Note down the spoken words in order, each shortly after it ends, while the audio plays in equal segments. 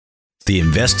The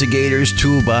Investigator's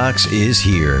Toolbox is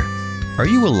here. Are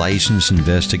you a licensed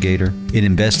investigator, an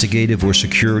investigative or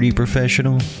security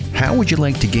professional? How would you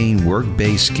like to gain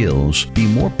work-based skills, be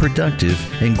more productive,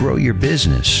 and grow your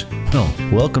business? Well,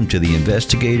 welcome to the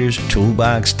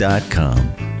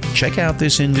investigatorstoolbox.com. Check out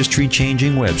this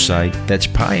industry-changing website that's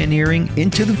pioneering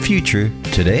into the future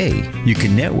today. You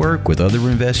can network with other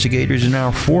investigators in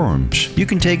our forums. You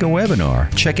can take a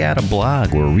webinar, check out a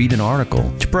blog, or read an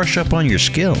article to brush up on your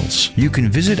skills. You can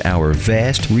visit our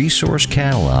vast resource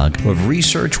catalog of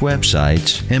research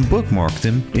websites and bookmark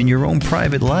them in your own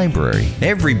private library.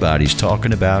 Everybody's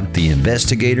talking about the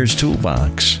Investigator's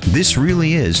Toolbox. This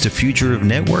really is the future of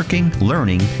networking,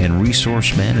 learning, and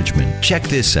resource management. Check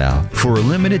this out. For a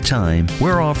limited time,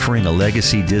 we're offering a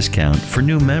legacy discount for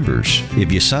new members.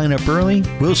 If you sign up early,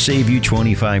 we'll save you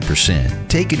 25%.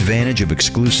 Take advantage of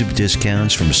exclusive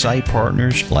discounts from site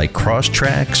partners like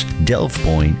Crosstracks,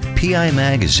 DelfPoint, PI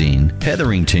Magazine,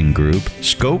 Hetherington Group,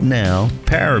 Scope Now,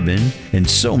 Parabon, and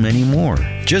so many more.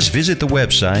 Just visit the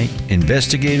website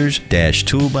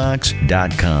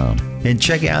investigators-toolbox.com and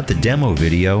check out the demo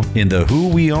video in the Who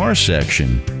We Are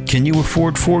section. Can you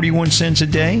afford 41 cents a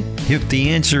day? If the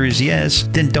answer is yes,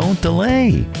 then don't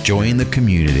delay. Join the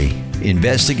community.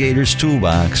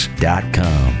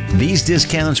 investigatorstoolbox.com. These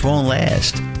discounts won't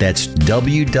last. That's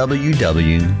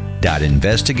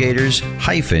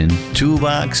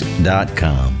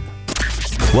www.investigators-toolbox.com.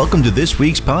 Welcome to this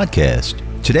week's podcast.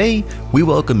 Today, we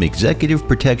welcome executive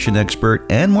protection expert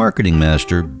and marketing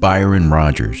master Byron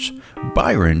Rogers.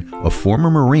 Byron, a former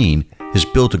Marine, has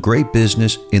built a great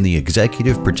business in the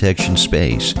executive protection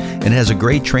space and has a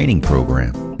great training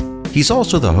program. He's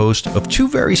also the host of two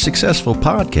very successful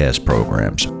podcast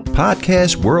programs.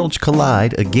 Podcast Worlds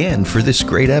Collide again for this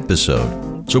great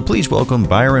episode. So please welcome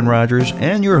Byron Rogers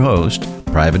and your host,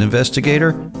 private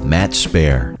investigator Matt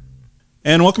Spare.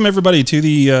 And welcome everybody to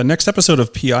the next episode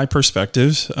of PI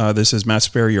Perspectives. This is Matt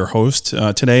Spare, your host.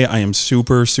 Today I am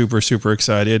super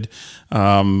excited.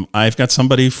 I've got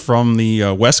somebody from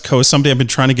the West Coast, somebody I've been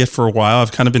trying to get for a while.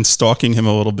 I've kind of been stalking him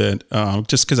a little bit,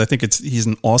 just because I think he's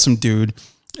an awesome dude,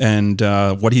 and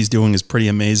what he's doing is pretty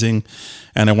amazing.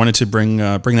 And I wanted to bring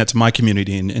that to my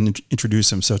community and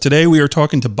introduce him. So today we are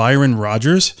talking to Byron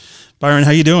Rogers. Byron,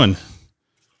 how you doing?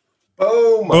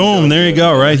 Boom! There you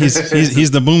go. Right,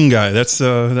 he's the boom guy. That's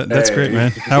great,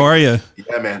 man. How are you?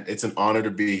 Yeah, man. It's an honor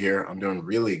to be here. I'm doing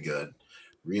really good,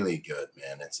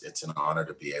 man. It's an honor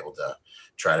to be able to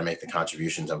try to make the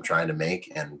contributions I'm trying to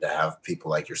make, and to have people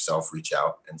like yourself reach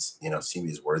out and see me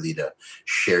as worthy to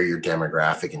share your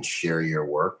demographic and share your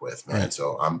work with, man. Right.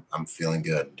 So I'm feeling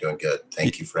good, doing good.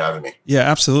 Thank you for having me. Yeah,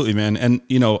 absolutely, man. And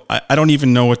I don't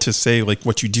even know what to say, like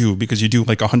what you do, because you do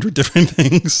like 100 different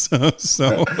things.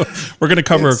 So we're going to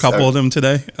cover a couple of them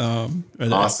today.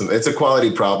 Awesome. It's a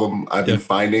quality problem I've been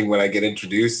finding when I get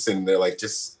introduced, and they're like,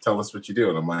 just tell us what you do.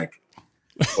 And I'm like,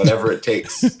 whatever it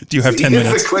takes. Do you have 10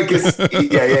 minutes? The quickest.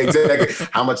 Yeah, exactly.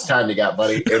 How much time you got,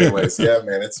 buddy? Anyways, yeah,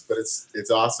 man. It's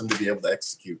awesome to be able to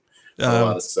execute a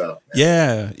lot of stuff.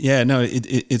 Man. Yeah. No,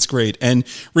 it's great. And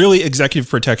really, executive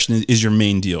protection is your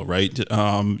main deal, right?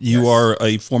 You are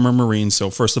a former Marine, so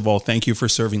first of all, thank you for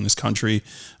serving this country.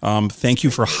 Thank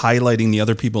you for highlighting the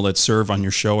other people that serve on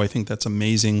your show. I think that's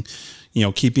amazing.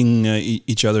 Keeping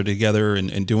each other together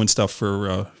and doing stuff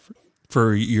for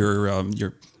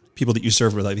your people that you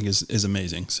serve with, I think is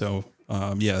amazing. So,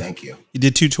 thank you. You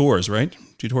did 2 tours, right?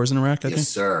 2 tours in Iraq, I think? Yes,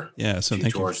 sir. Yeah. So 2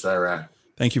 thank you. 2 tours to Iraq.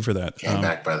 Thank you for that. Came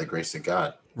back by the grace of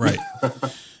God. Right.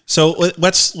 So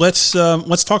let's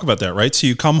talk about that, right? So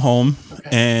you come home,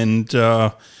 and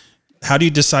how do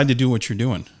you decide to do what you're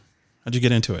doing? How'd you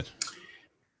get into it?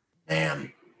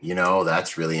 Man,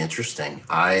 that's really interesting.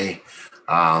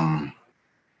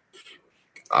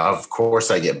 Of course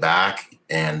I get back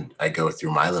and I go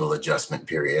through my little adjustment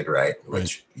period, right?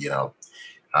 Which,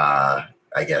 I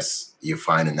guess you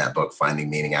find in that book, Finding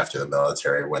Meaning After the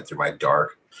Military. I went through my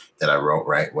dark that I wrote,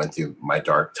 right? Went through my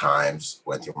dark times,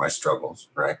 went through my struggles,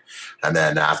 right? And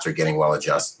then after getting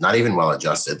not even well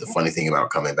adjusted, the funny thing about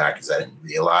coming back is I didn't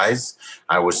realize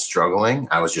I was struggling.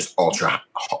 I was just ultra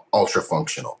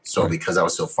functional. So because I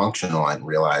was so functional, I didn't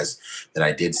realize that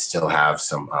I did still have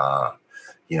some,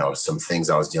 some things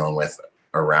I was dealing with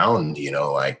around,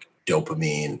 like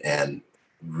dopamine and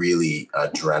really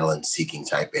adrenaline seeking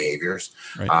type behaviors,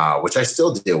 which I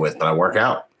still deal with, but I work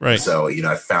out. Right. So,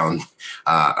 I found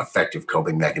effective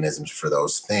coping mechanisms for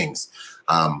those things.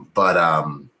 How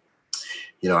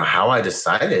I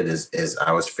decided is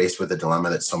I was faced with a dilemma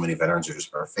that so many veterans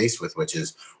are faced with, which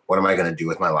is, what am I going to do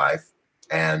with my life?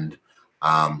 And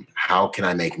how can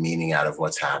I make meaning out of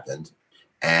what's happened?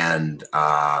 And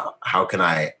how can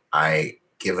I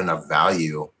give enough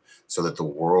value so that the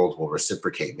world will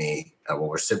reciprocate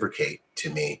to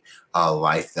me a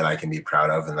life that I can be proud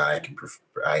of and that I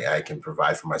can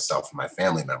provide for myself and my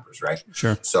family members, right?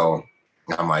 Sure. So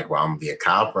I'm like, well, I'm gonna be a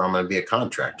cop or I'm gonna be a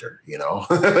contractor, you know?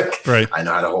 Right. I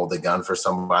know how to hold the gun for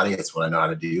somebody. It's what I know how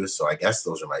to do. So I guess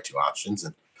those are my two options.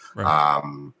 And Right.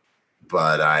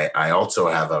 but I also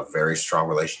have a very strong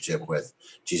relationship with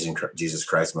Jesus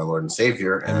Christ, my Lord and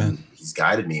Savior, and Amen. He's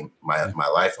guided me. My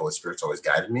life, Holy Spirit's always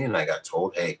guided me, and I got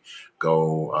told, "Hey,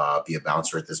 go be a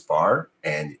bouncer at this bar,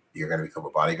 and you're going to become a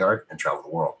bodyguard and travel the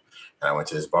world." And I went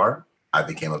to this bar. I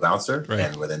became a bouncer, Right.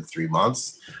 and within 3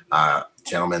 months,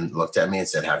 gentleman looked at me and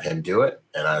said, "Have him do it."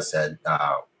 And I said,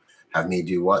 "Have me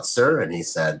do what, sir?" And he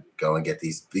said, "Go and get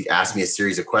these." He asked me a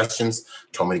series of questions,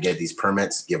 told me to get these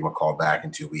permits, give him a call back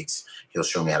in 2 weeks. He'll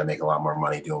show me how to make a lot more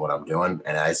money doing what I'm doing.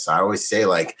 And I always say,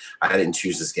 like, I didn't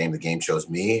choose this game. The game chose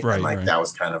me. Right, and like, right. that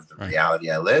was kind of the Right.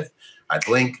 reality I live. I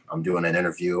blink. I'm doing an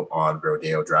interview on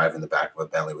Rodeo Drive in the back of a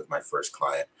Bentley with my first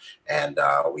client. And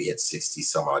we hit 60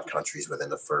 some odd countries within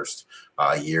the first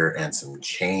year and some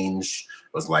change.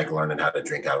 It was like learning how to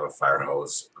drink out of a fire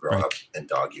hose, growing Right. up in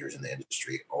dog years in the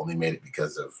industry. Only made it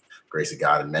because of grace of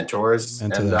God and mentors.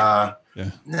 Into And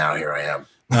Yeah. now here I am.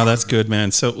 No, that's good,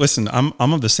 man. So listen, I'm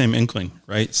of the same inkling,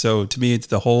 right? So to me, it's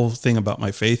the whole thing about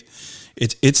my faith.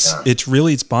 It's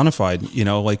really bona fide. You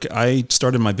know, like I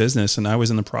started my business and I was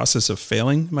in the process of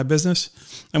failing my business.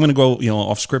 I'm going to go,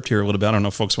 off script here a little bit. I don't know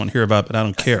if folks want to hear about it, but I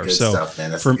don't care. Good So stuff,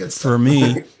 man. That's the good for stuff.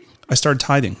 me, I started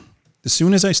tithing. As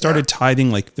soon as I started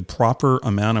tithing, like the proper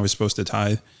amount I was supposed to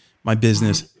tithe, my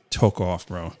business took off,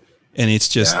 bro. And it's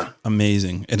just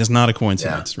amazing. And it's not a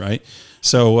coincidence, right?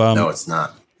 So, No, it's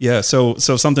not. yeah. So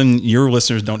something your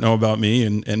listeners don't know about me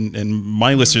and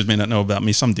my listeners may not know about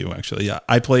me. Some do actually. Yeah.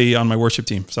 I play on my worship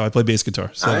team. So I play bass guitar.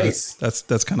 So Nice.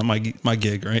 that's kind of my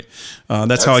gig, right?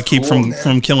 That's how I keep cool,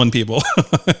 from killing people.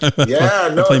 Yeah,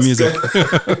 no, I play it's music.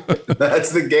 good.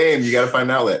 That's the game. You got to find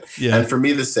an outlet. Yeah. And for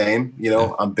me, the same.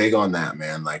 I'm big on that,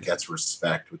 man. Like that's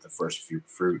respect with the first few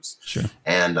fruits. Sure.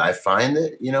 And I find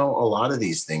that a lot of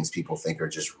these things people think are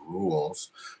just rules.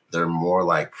 They're more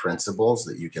like principles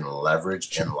that you can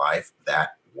leverage in life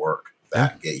that work,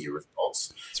 that get you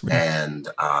results. And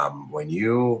when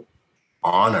you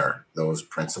honor those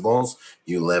principles,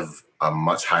 you live a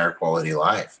much higher quality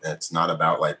life. And it's not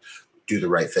about like do the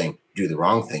right thing, do the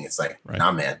wrong thing. It's like,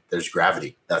 nah, man, there's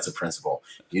gravity. That's a principle.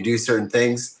 You do certain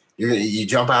things, you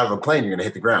jump out of a plane, you're gonna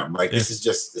hit the ground. Like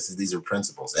these are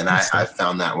principles. And I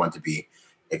found that one to be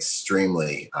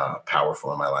extremely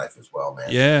powerful in my life as well, man.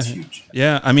 Yeah. It's huge.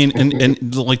 Yeah. I mean,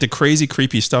 and like the crazy,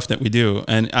 creepy stuff that we do.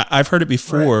 And I've heard it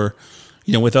before,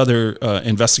 with other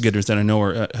investigators that I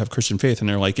know have Christian faith. And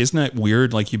they're like, isn't that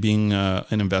weird? Like you being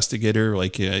an investigator,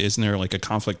 like, isn't there like a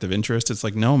conflict of interest? It's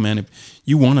like, no, man, if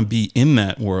you want to be in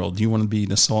that world, you want to be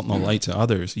the salt and the light to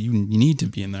others. You need to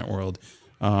be in that world.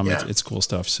 It's cool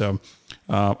stuff. So,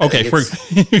 okay, we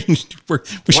should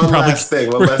one probably last thing.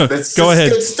 go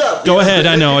ahead. Good stuff. Go ahead.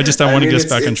 I know. I want to get us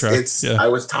back on track. I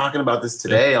was talking about this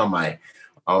today on my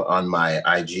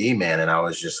IG, man, and I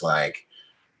was just like,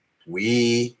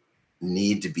 we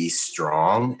need to be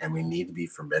strong, and we need to be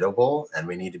formidable, and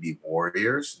we need to be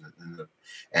warriors.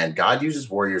 And God uses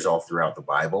warriors all throughout the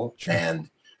Bible, and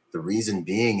the reason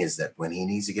being is that when He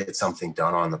needs to get something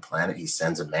done on the planet, He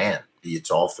sends a man. It's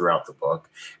all throughout the book.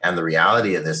 And the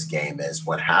reality of this game is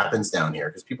what happens down here,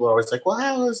 because people are always like, well,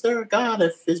 how is there a God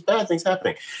if there's bad things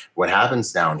happening? What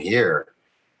happens down here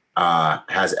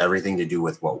has everything to do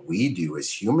with what we do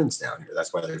as humans down here.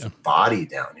 That's why there's a body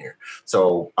down here.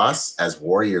 So us as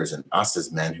warriors and us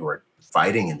as men who are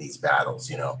fighting in these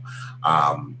battles,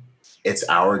 it's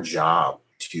our job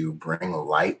to bring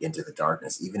light into the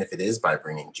darkness, even if it is by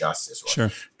bringing justice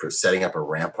or setting up a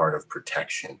rampart of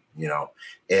protection.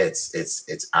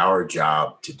 It's our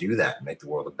job to do that and make the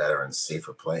world a better and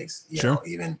safer place.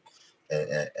 And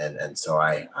so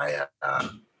I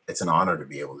it's an honor to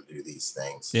be able to do these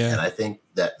things. Yeah. And I think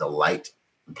that the light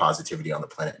and positivity on the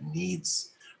planet needs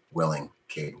willing,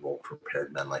 capable,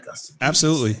 prepared men like us to do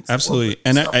Absolutely.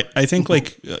 And I think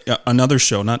like another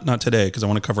show, not today, because I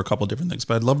want to cover a couple of different things,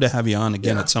 but I'd love to have you on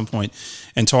again at some point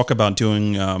and talk about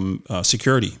doing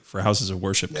security for houses of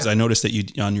worship, because I noticed that you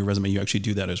on your resume you actually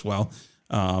do that as well.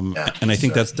 And I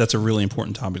think that's a really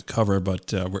important topic to cover,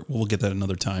 but we'll get that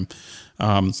another time.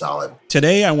 Solid.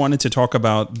 Today, I wanted to talk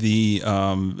about the,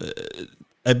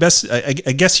 I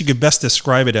guess you could best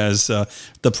describe it as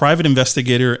the private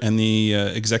investigator and the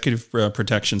executive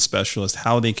protection specialist,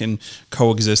 how they can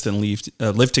coexist and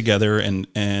live together,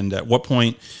 and at what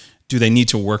point do they need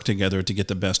to work together to get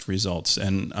the best results.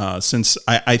 And since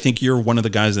I think you're one of the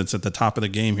guys that's at the top of the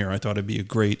game here, I thought it'd be a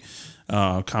great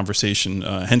conversation.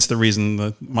 Hence the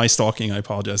reason my stalking. I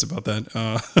apologize about that.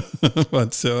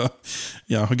 But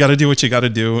we got to do what you got to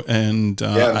do. And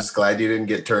I'm just glad you didn't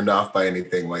get turned off by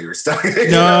anything while you were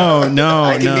stalking. No.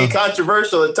 I can be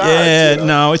controversial at times. Yeah,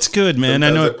 no, it's good, man.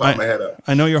 Sometimes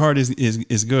I know your heart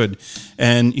is good.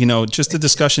 And, just the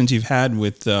discussions you've had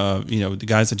with, the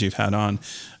guys that you've had on,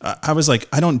 I was like,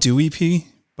 I don't do EP.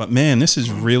 But man, this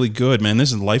is really good, man.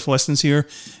 This is life lessons here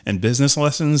and business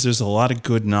lessons. There's a lot of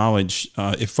good knowledge.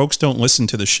 If folks don't listen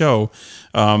to the show,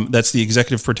 that's the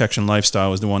Executive Protection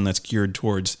Lifestyle is the one that's geared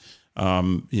towards,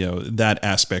 that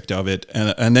aspect of it.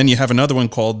 And then you have another one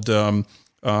called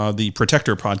the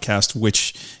Protector Podcast,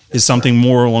 which is something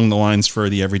more along the lines for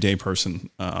the everyday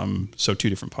person. So 2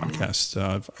 different podcasts.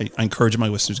 I encourage my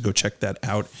listeners to go check that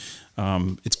out.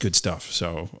 It's good stuff.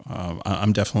 So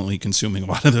I'm definitely consuming a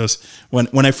lot of those.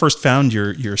 When I first found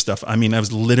your stuff, I mean, I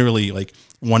was literally like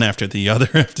one after the other,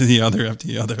 after the other, after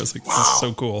the other. I was like, this is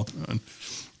so cool.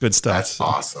 Good stuff. That's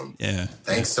awesome. Yeah.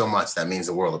 Thanks so much. That means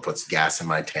the world. It puts gas in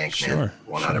my tank, man.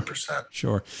 100%.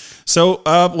 Sure. So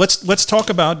let's talk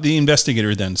about the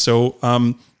investigator then. So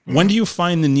when do you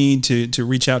find the need to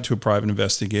reach out to a private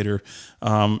investigator?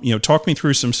 Talk me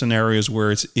through some scenarios where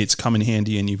it's come in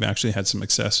handy and you've actually had some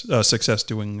success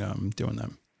doing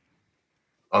them.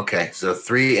 Okay, so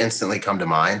 3 instantly come to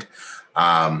mind.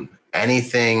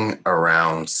 Anything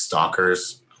around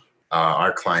stalkers,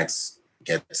 our clients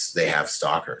they have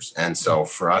stalkers, and so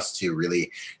for us to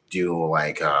really do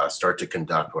start to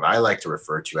conduct what I like to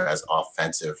refer to as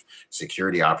offensive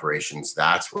security operations,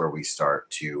 that's where we start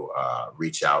to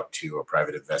reach out to a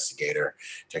private investigator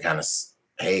to kind of,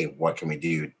 hey, what can we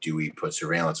do? Do we put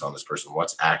surveillance on this person?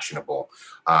 What's actionable?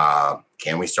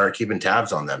 Can we start keeping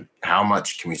tabs on them? How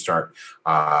much can we start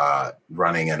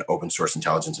running an open source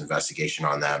intelligence investigation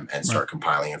on them and start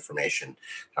compiling information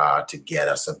to get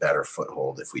us a better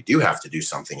foothold if we do have to do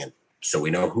something, and so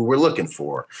we know who we're looking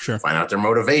for, find out their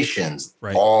motivations,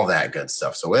 all that good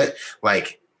stuff. So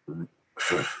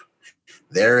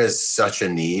there is such a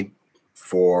need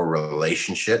for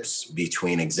relationships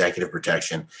between executive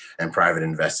protection and private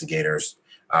investigators.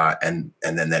 And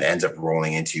then that ends up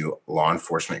rolling into law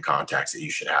enforcement contacts that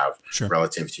you should have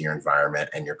relative to your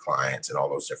environment and your clients and all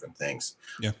those different things.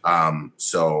 Yeah.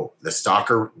 So the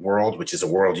stalker world, which is a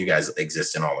world you guys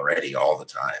exist in already all the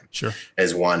time,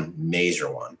 is one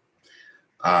major one.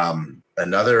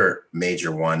 Another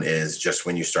major one is just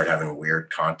when you start having weird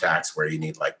contacts where you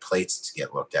need plates to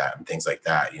get looked at and things like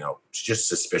that, just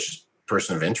suspicious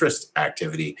person of interest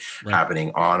activity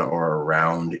happening on or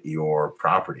around your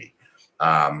property.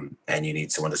 And you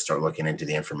need someone to start looking into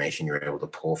the information you're able to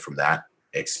pull from that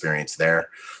experience there.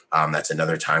 That's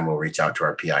another time we'll reach out to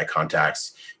our PI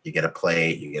contacts. You get a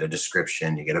plate, you get a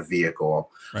description, you get a vehicle.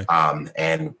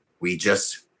 And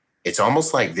it's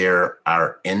almost like they're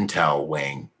our intel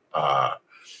wing,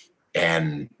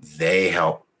 and they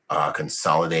help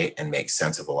consolidate and make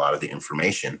sense of a lot of the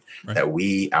information that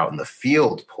we out in the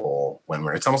field pull when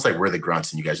it's almost like we're the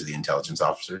grunts and you guys are the intelligence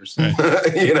officers,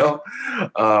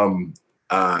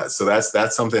 so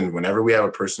that's something whenever we have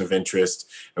a person of interest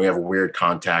and we have a weird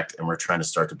contact and we're trying to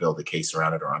start to build a case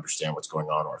around it or understand what's going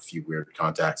on or a few weird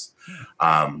contacts.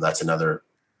 That's another,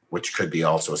 which could be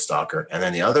also a stalker. And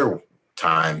then the other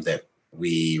time that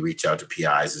we reach out to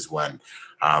PIs is when,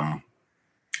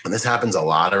 and this happens a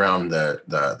lot around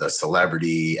the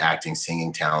celebrity acting,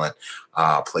 singing talent,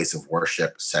 place of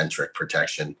worship centric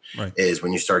protection, is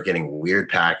when you start getting weird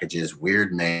packages,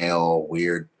 weird mail,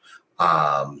 weird,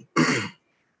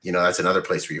 that's another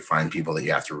place where you find people that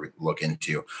you have to look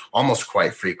into almost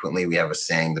quite frequently. We have a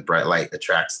saying, the bright light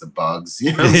attracts the bugs,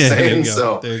 you know what I'm saying?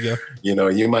 So, there you go.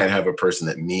 You might have a person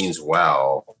that means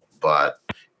well, but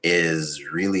is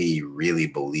really, really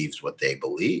believes what they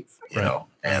believe,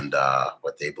 and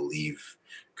what they believe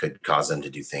could cause them to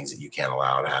do things that you can't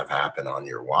allow to have happen on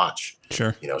your watch.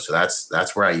 So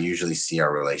that's where I usually see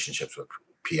our relationships with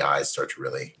PIs start to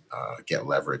really get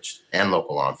leveraged, and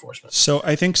local law enforcement. So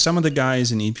I think some of the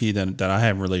guys in EP that I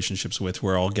have relationships with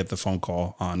where I'll get the phone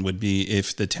call on would be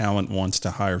if the talent wants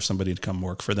to hire somebody to come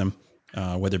work for them,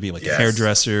 whether it be like a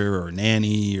hairdresser or a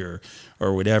nanny or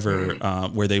whatever,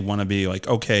 where they want to be like,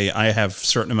 okay, I have a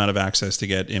certain amount of access to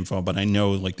get info, but I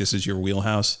know this is your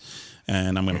wheelhouse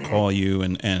and I'm going to call you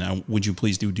and would you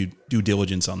please do due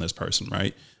diligence on this person,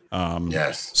 right?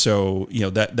 So,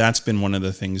 that's been one of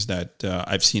the things that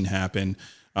I've seen happen.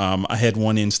 I had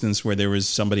one instance where there was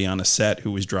somebody on a set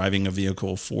who was driving a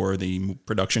vehicle for the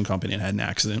production company and had an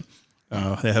accident.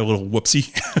 They had a little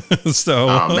whoopsie. So,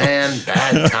 oh man,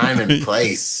 bad time and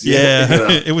place.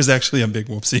 Yeah, it was actually a big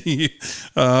whoopsie.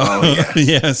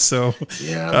 Yeah. So,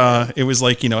 it was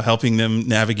like, helping them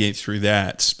navigate through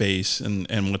that space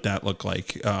and what that looked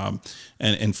like.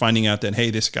 And finding out that, hey,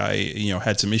 this guy,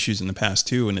 had some issues in the past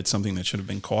too, and it's something that should have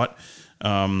been caught.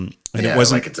 And it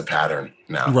wasn't like it's a pattern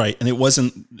now. Right. And it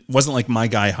wasn't like my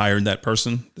guy hired that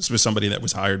person. This was somebody that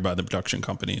was hired by the production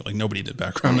company. Like nobody did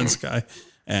background on this guy.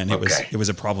 And it was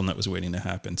a problem that was waiting to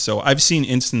happen. So I've seen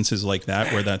instances like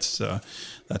that where that's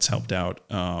helped out.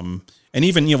 And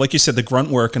even, like you said, the grunt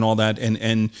work and all that,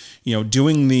 and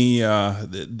doing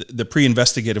the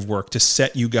pre-investigative work to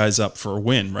set you guys up for a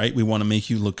win, right? We want to make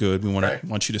you look good. We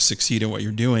want you to succeed at what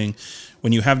you're doing.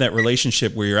 When you have that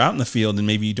relationship where you're out in the field and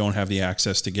maybe you don't have the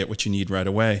access to get what you need right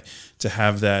away, to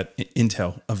have that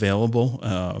intel available,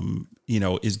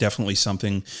 is definitely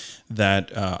something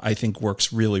that I think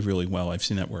works really, really well. I've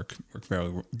seen that work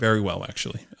very, very well,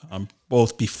 actually,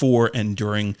 both before and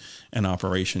during an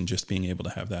operation. Just being able to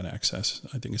have that access,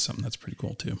 I think, is something that's pretty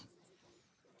cool too.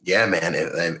 Yeah,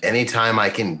 man. Anytime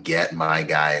I can get my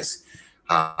guys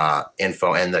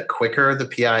info, and the quicker the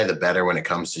PI, the better when it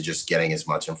comes to just getting as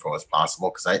much info as possible.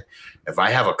 Because if I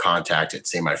have a contact at,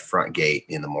 say, my front gate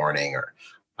in the morning, or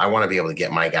I want to be able to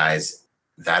get my guys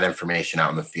that information out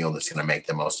in the field that's going to make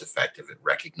them most effective at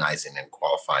recognizing and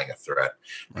qualifying a threat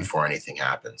before anything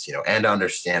happens, and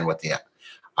understand what the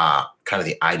kind of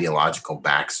the ideological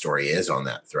backstory is on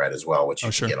that threat as well, which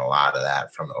you can get a lot of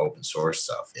that from the open source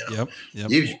stuff. Yep.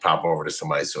 You just pop over to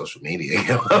somebody's social media,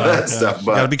 that stuff.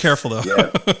 But you gotta be careful though.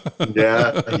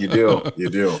 Yeah, you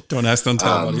do. Don't ask, don't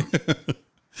tell, buddy.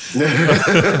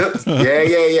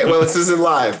 Yeah. Well, this isn't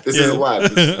live. Feel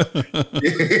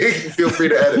free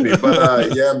to edit me,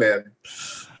 but yeah, man.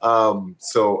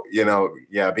 So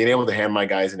being able to hand my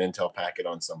guys an intel packet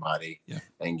on somebody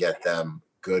and get them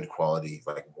good quality,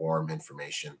 like warm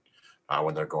information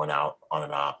when they're going out on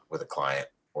an op with a client,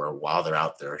 or while they're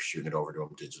out there shooting it over to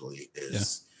them digitally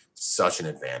is such an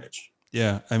advantage.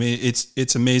 Yeah, I mean,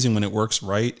 it's amazing when it works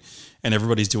right, and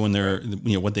everybody's doing their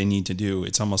what they need to do.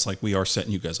 It's almost like we are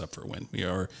setting you guys up for a win. We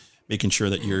are making sure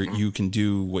that you can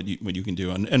do what you can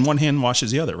do, and one hand washes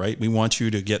the other, right? We want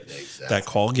you to get that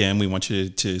call again. We want you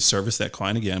to service that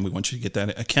client again. We want you to get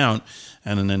that account,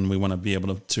 and then we want to be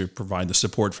able to provide the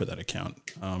support for that account.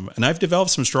 And I've developed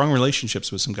some strong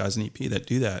relationships with some guys in EP that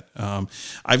do that.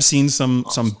 I've seen some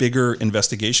bigger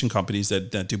investigation companies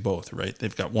that do both, right?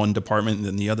 They've got one department and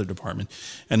then the other department,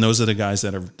 and those are the guys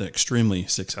that are extremely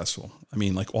successful. I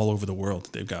mean, like all over the world,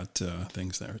 they've got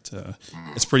things there.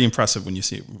 It's pretty impressive when you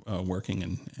see it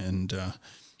working and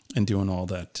doing all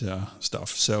that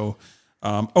stuff. So,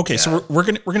 so we're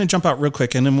gonna jump out real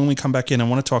quick, and then when we come back in, I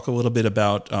want to talk a little bit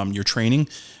about your training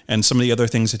and some of the other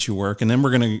things that you work, and then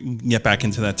we're gonna get back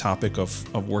into that topic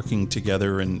of working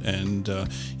together and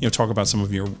talk about some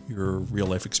of your real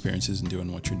life experiences and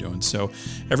doing what you're doing. So,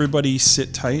 everybody,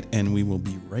 sit tight, and we will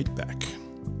be right back.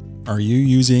 Are you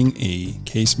using a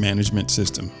case management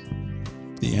system?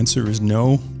 The answer is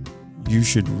no. You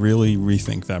should really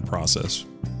rethink that process,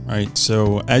 right?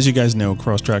 So as you guys know,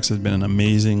 Crosstracks has been an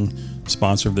amazing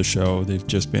sponsor of the show. They've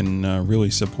just been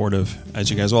really supportive. As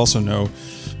you guys also know,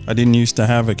 I didn't used to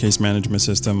have a case management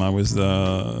system. I was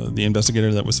the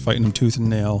investigator that was fighting them tooth and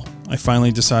nail. I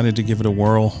finally decided to give it a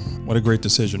whirl. What a great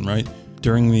decision, right?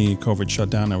 During the COVID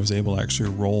shutdown, I was able to actually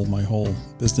roll my whole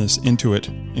business into it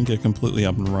and get completely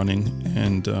up and running.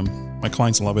 And my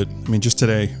clients love it. I mean, just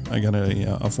today, I got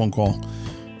a phone call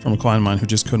from a client of mine who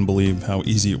just couldn't believe how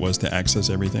easy it was to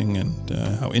access everything and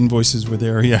how invoices were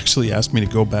there. He actually asked me to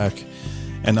go back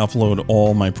and upload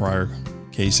all my prior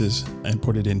cases and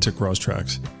put it into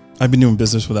Crosstracks. I've been doing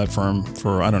business with that firm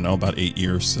for, about 8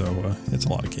 years, so it's a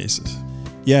lot of cases.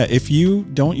 Yeah, if you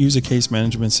don't use a case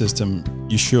management system,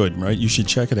 you should, right? You should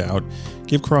check it out.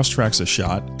 Give Crosstracks a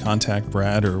shot. Contact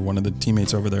Brad or one of the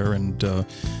teammates over there, and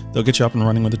they'll get you up and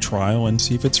running with a trial and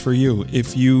see if it's for you.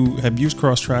 If you have used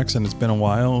Crosstracks and it's been a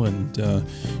while and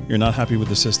you're not happy with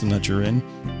the system that you're in,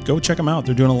 go check them out.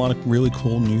 They're doing a lot of really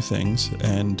cool new things,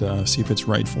 and see if it's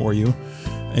right for you.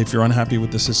 If you're unhappy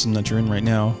with the system that you're in right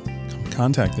now,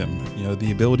 contact them.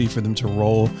 The ability for them to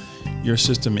roll your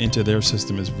system into their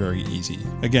system is very easy.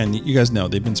 Again, you guys know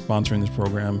they've been sponsoring this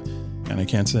program, and I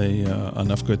can't say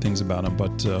enough good things about them,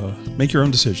 but make your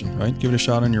own decision, right? Give it a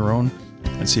shot on your own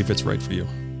and see if it's right for you.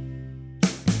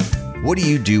 What do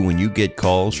you do when you get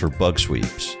calls for bug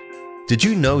sweeps? Did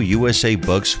you know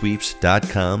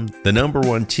USABugSweeps.com, the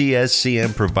 #1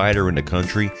 TSCM provider in the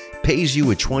country, pays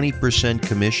you a 20%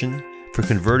 commission for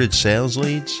converted sales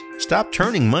leads? Stop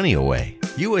turning money away.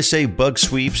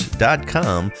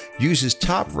 USABugSweeps.com uses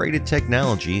top-rated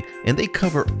technology, and they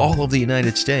cover all of the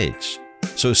United States.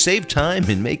 So save time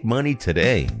and make money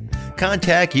today.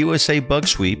 Contact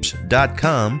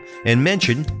USABugSweeps.com and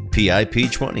mention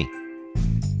PIP20.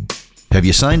 Have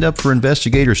you signed up for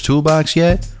Investigator's Toolbox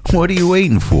yet? What are you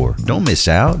waiting for? Don't miss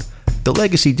out. The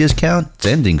legacy discount is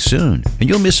ending soon, and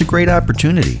you'll miss a great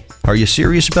opportunity. Are you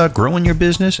serious about growing your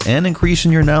business and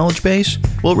increasing your knowledge base?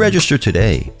 Well, register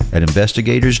today at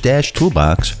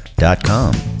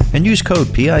investigators-toolbox.com and use code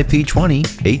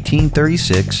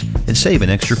PIP20-1836 and save an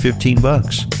extra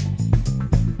 $15.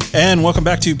 And welcome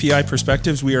back to PI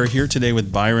Perspectives. We are here today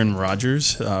with Byron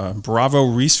Rogers,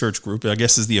 Bravo Research Group, I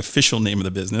guess is the official name of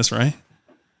the business, right?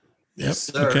 Yes,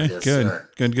 sir. Okay, yes, good, sir.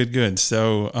 good.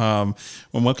 So, well,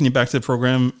 welcome you back to the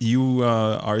program. You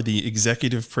are the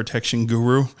executive protection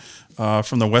guru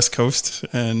from the West Coast,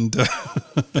 and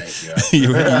Thank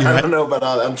you. I don't know, but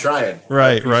I'm trying.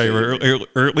 Right,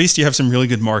 or at least you have some really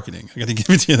good marketing. I got to give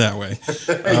it to you that way.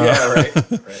 Yeah, right.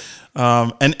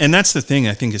 And that's the thing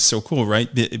I think is so cool, right?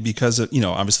 Because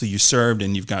obviously you served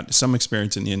and you've got some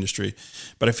experience in the industry,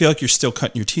 but I feel like you're still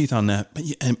cutting your teeth on that,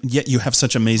 and yet you have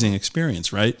such amazing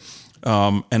experience, right?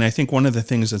 And I think one of the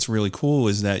things that's really cool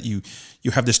is that you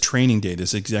have this training day,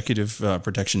 this executive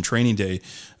protection training day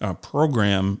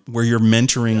program where you're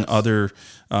mentoring other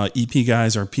EP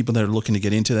guys or people that are looking to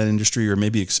get into that industry or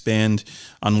maybe expand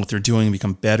on what they're doing and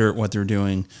become better at what they're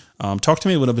doing. Talk to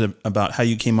me a little bit about how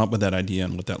you came up with that idea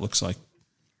and what that looks like.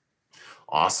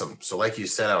 Awesome. So like you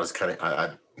said, I was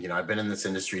I've been in this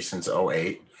industry since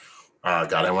 2008.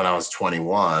 Got in when I was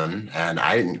 21, and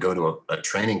I didn't go to a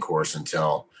training course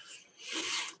until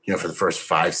for the first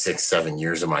 5, 6, 7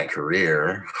 years of my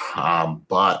career.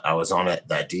 But I was on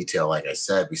that detail. Like I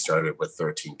said, we started with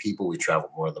 13 people. We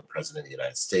traveled more than the president of the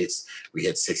United States. We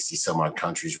hit 60 some odd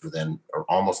countries within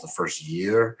almost the first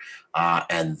year.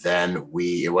 And then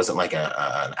it wasn't like an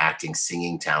acting,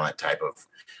 singing talent type of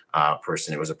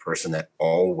person. It was a person that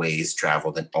always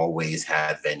traveled and always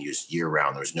had venues year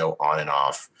round. There's no on and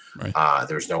off. Right.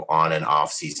 There's no on and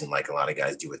off season like a lot of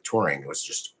guys do with touring. It was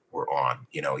just, we're on.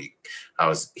 I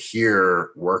was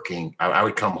here working. I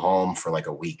would come home for like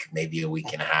a week, maybe a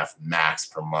week and a half max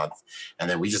per month. And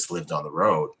then we just lived on the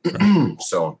road.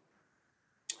 So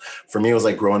for me, it was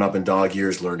like growing up in dog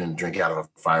years, learning to drink out of a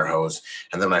fire hose.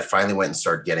 And then I finally went and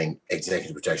started getting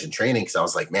executive protection training because I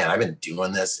was like, man, I've been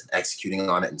doing this and executing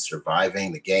on it and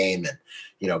surviving the game. And,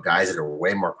 guys that are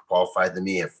way more qualified than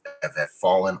me have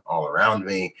fallen all around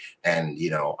me. And,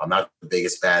 I'm not the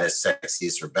biggest, baddest,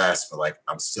 sexiest, or best, but like,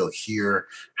 I'm still here.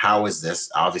 How is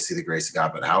this? Obviously the grace of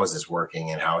God, but how is this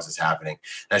working and how is this happening?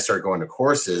 And I started going to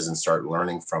courses and started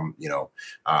learning from,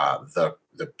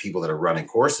 the people that are running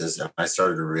courses. And I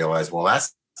started to realize, well,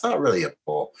 that's not really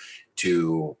applicable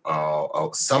to,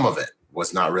 some of it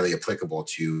was not really applicable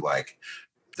to like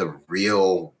the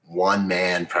real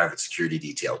one-man private security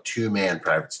detail, two-man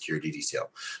private security detail.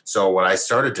 So what I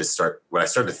started to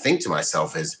think to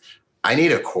myself is, I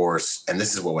need a course. And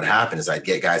this is what would happen is I'd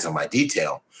get guys on my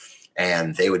detail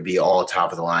and they would be all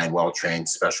top of the line, well-trained,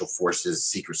 special forces,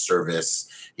 Secret Service,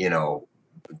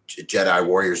 Jedi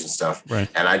warriors and stuff. Right.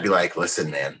 And I'd be like,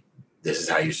 listen, man, this is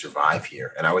how you survive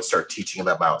here. And I would start teaching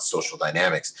them about social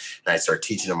dynamics. And I'd start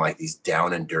teaching them like these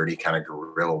down and dirty kind of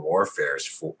guerrilla warfare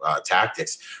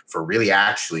tactics for really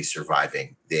actually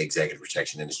surviving the executive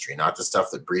protection industry. Not the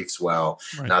stuff that briefs well,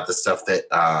 right. Not the stuff that,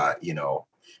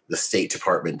 the State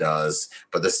Department does,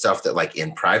 but the stuff that like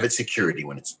in private security,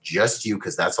 when it's just you,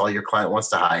 because that's all your client wants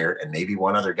to hire and maybe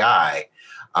one other guy,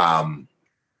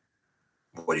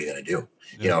 what are you going to do?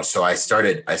 Yeah. So I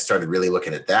started really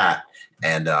looking at that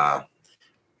and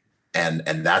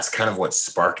that's kind of what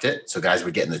sparked it. So guys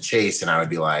would get in the chase and I would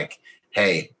be like,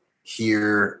 hey,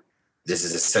 this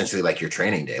is essentially like your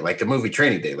training day, like the movie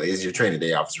Training Day, like is your training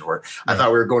day, Officer Hort. Right. I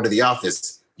thought we were going to the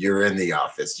office. You're in the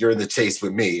office, you're in the chase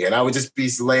with me. And I would just be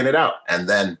laying it out. And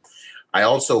then I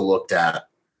also looked at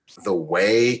the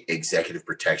way executive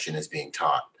protection is being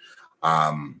taught.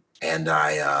 And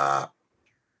I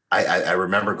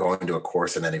remember going to a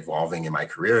course and then evolving in my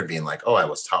career and being like, oh, I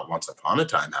was taught once upon a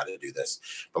time how to do this.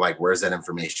 But like, where's that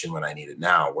information when I need it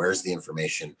now? Where's the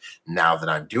information now that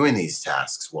I'm doing these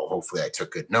tasks? Well, hopefully I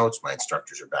took good notes. My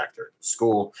instructors are back there at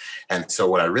school. And so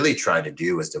what I really tried to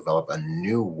do is develop a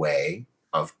new way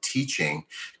of teaching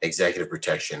executive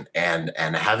protection and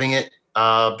having it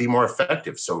be more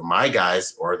effective. So my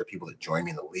guys, or the people that join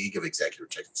me in the League of Executive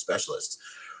Protection Specialists,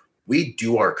 we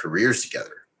do our careers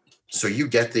together. So you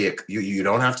get you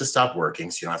don't have to stop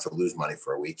working. So you don't have to lose money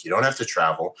for a week. You don't have to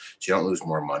travel. So you don't lose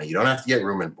more money. You don't have to get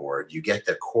room and board. You get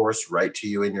the course right to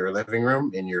you in your living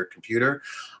room, in your computer.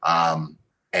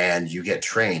 and you get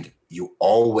trained, you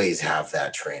always have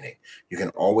that training. You can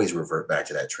always revert back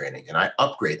to that training. And I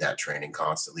upgrade that training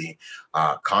constantly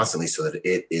so that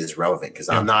it is relevant, because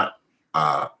I'm not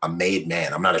a made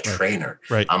man. I'm not a trainer.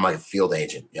 Right. I'm like a field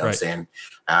agent. You know what I'm saying?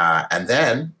 And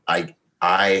then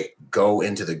I go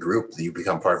into the group. You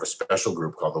become part of a special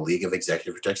group called the League of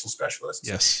Executive Protection Specialists.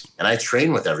 Yes. And I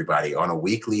train with everybody on a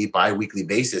weekly, bi-weekly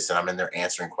basis. And I'm in there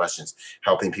answering questions,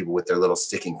 helping people with their little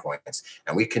sticking points.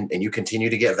 And you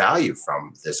continue to get value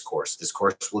from this course. This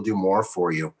course will do more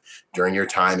for you during your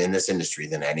time in this industry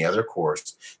than any other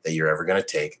course that you're ever going to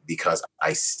take, because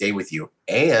I stay with you,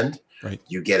 and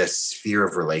you get a sphere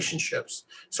of relationships.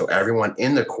 So everyone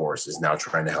in the course is now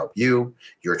trying to help you.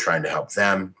 You're trying to help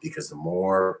them, because the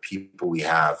more people we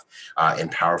have in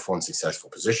powerful and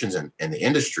successful positions in the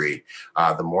industry,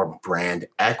 the more brand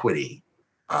equity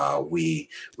we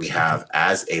have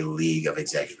as a League of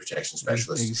Executive Protection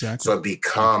Specialists. Exactly. So it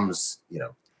becomes,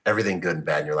 everything good and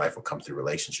bad in your life will come through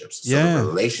relationships. So the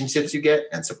relationships you get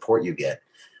and support you get,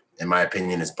 in my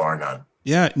opinion, is bar none.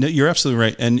 Yeah, no, you're absolutely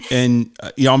right. And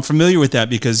I'm familiar with that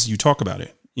because you talk about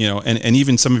it, and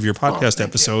even some of your podcast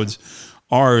episodes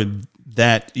are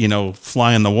that,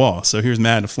 fly on the wall. So here's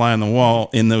Matt, a fly on the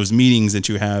wall in those meetings that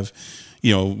you have,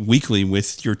 weekly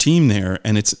with your team there.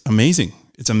 And it's amazing.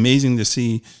 It's amazing to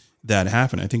see that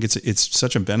happen. I think it's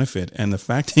such a benefit. And the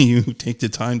fact that you take the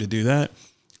time to do that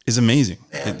is amazing.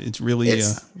 It's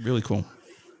really cool.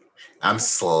 I'm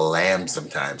slammed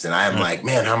sometimes, and I'm like,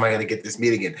 man, how am I going to get this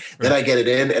meeting in? Then I get it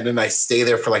in, and then I stay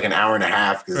there for like an hour and a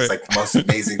half, because it's like the most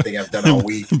amazing thing I've done all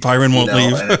week. Byron won't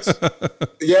leave.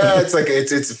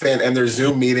 It's a fan, and there's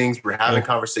Zoom meetings. We're having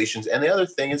conversations, and the other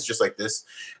thing is just like this,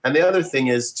 and the other thing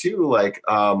is too, like,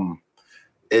 what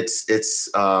was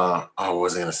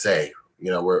I going to say?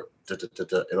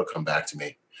 It'll come back to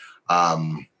me.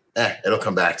 It'll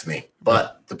come back to me.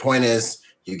 But the point is,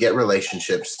 you get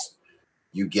relationships.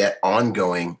 You get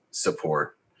ongoing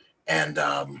support, and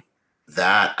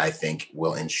that, I think,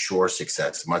 will ensure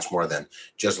success much more than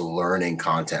just learning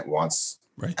content once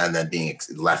and then being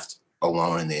left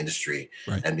alone in the industry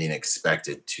and being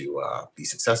expected to be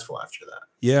successful after that.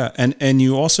 Yeah, and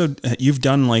you've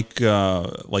done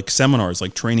like seminars,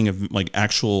 like training of like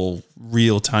actual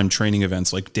real time training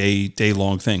events, like day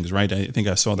long things, right? I think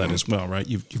I saw that as well, right?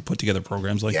 You've put together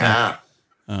programs like that.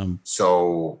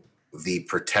 So the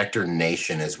Protector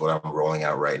Nation is what I'm rolling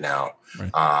out right now,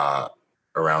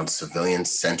 around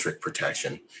civilian-centric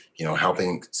protection,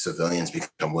 helping civilians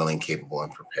become willing, capable,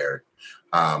 and prepared.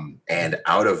 And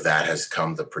out of that has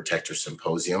come the Protector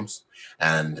Symposiums.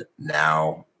 And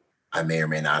now I may or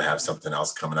may not have something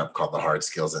else coming up called the Hard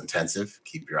Skills Intensive.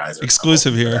 Keep your eyes open.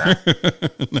 Exclusive here. Nice.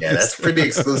 Yeah, that's pretty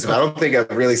exclusive. I don't think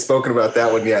I've really spoken about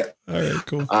that one yet. All right,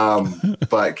 cool.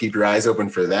 But keep your eyes open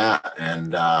for that.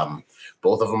 And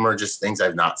both of them are just things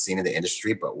I've not seen in the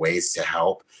industry, but ways to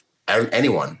help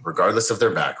anyone, regardless of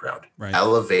their background,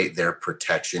 elevate their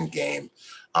protection game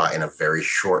in a very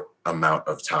short amount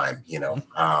of time,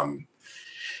 and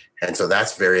so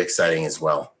that's very exciting as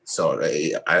well. So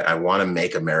I want to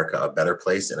make America a better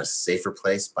place and a safer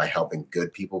place by helping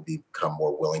good people become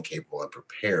more willing, capable, and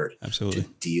prepared to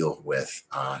deal with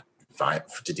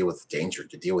danger,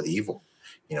 to deal with evil.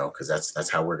 Because that's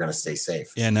how we're going to stay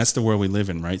safe. Yeah, and that's the world we live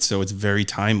in, right? So it's very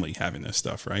timely having this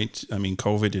stuff, right? I mean,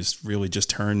 COVID has really just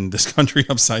turned this country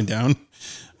upside down.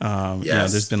 Yeah,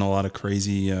 there's been a lot of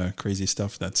crazy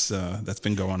stuff that's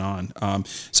been going on.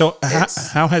 So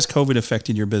how has COVID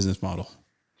affected your business model?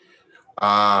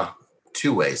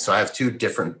 Two ways. So I have two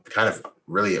different kind of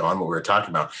really on what we were talking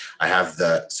about. I have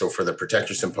for the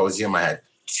Protector Symposium, I had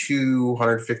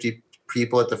 250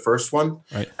 people at the first one,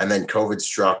 and then COVID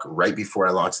struck right before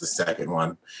I launched the second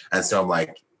one, and so I'm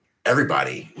like,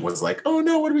 everybody was like, "Oh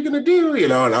no, what are we gonna do?"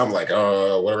 And I'm like,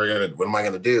 "Oh, what am I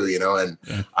gonna do?" And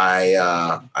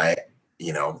I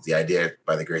the idea,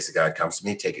 by the grace of God, comes to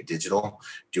me. Take it digital,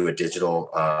 do a digital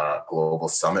global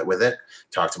summit with it.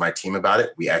 Talk to my team about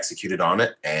it. We executed on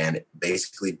it and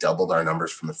basically doubled our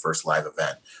numbers from the first live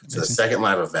event. So the second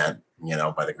live event,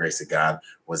 by the grace of God,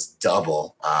 was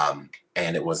double.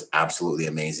 And it was absolutely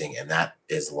amazing. And that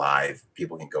is live.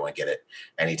 People can go and get it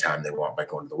anytime they want by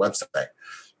going to the website.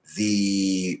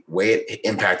 The way it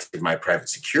impacted my private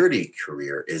security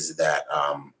career is that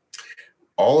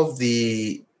all of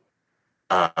the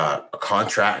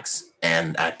contracts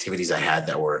and activities I had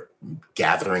that were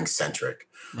gathering centric,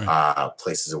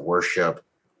 places of worship,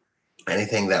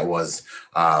 anything that was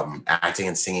acting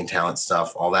and singing talent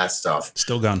stuff, all that stuff.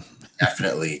 Still gone.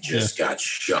 Definitely just got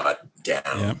shut down.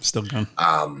 Yeah, still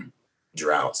gone.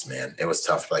 Droughts, man. It was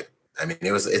tough. Like I mean,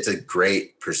 it's a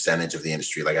great percentage of the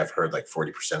industry. Like I've heard like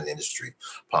 40% of the industry,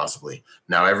 possibly.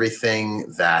 Now,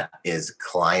 everything that is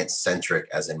client centric,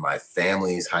 as in my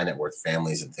families, high net worth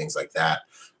families and things like that,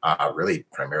 really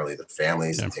primarily the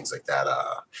families and things like that,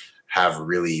 have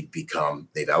really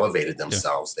they've elevated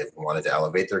themselves. They've wanted to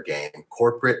elevate their game.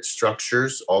 Corporate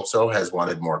structures also has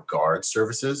wanted more guard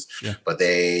services, but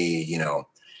they,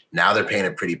 now they're paying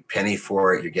a pretty penny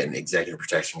for it. You're getting executive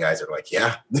protection guys that are like,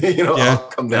 I'll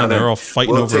come down there. They're all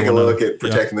fighting we'll over take a look at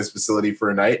protecting this facility for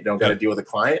a night. Don't got to deal with a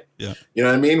client. Yeah. You know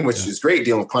what I mean? Which is great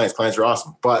dealing with clients. Clients are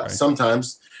awesome. But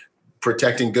sometimes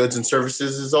protecting goods and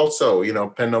services is also,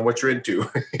 depending on what you're into,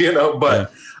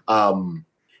 but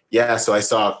so I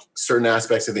saw certain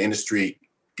aspects of the industry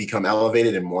become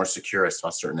elevated and more secure. I saw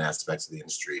certain aspects of the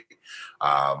industry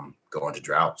go into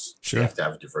droughts. Sure. You have to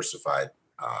have a diversified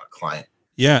client.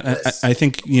 Yeah, I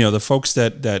think, the folks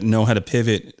that know how to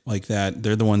pivot like that,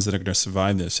 they're the ones that are going to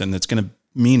survive this. And it's going to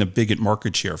mean a big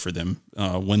market share for them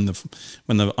when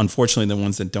the unfortunately the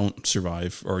ones that don't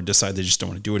survive or decide they just don't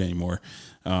want to do it anymore.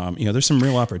 There's some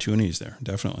real opportunities there,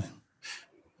 definitely.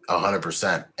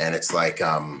 100%. And it's like,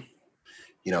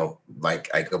 like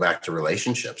I go back to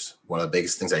relationships. One of the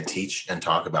biggest things I teach and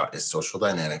talk about is social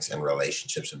dynamics and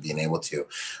relationships, and being able to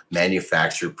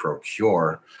manufacture,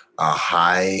 procure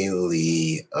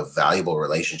highly valuable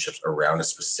relationships around a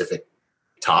specific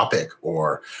topic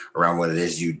or around what it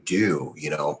is you do,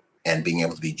 and being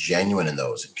able to be genuine in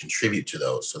those and contribute to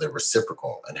those so they're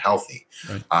reciprocal and healthy.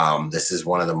 Right. This is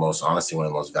one of the most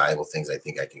valuable things I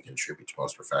think I can contribute to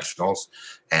most professionals.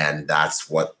 And that's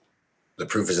what the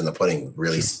proof is in the pudding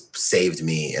really saved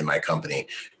me and my company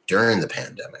during the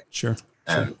pandemic. Sure.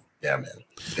 And yeah, man,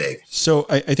 big. So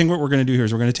I think what we're going to do here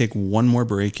is we're going to take one more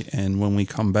break. And when we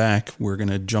come back, we're going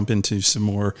to jump into some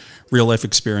more real life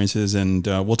experiences, and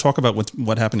we'll talk about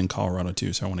what happened in Colorado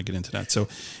too. So I want to get into that. So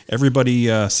everybody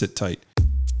sit tight.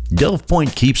 Delve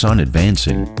Point keeps on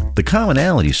advancing. The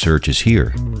commonality search is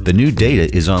here. The new data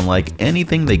is unlike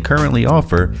anything they currently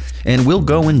offer, and will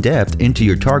go in depth into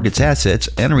your target's assets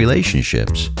and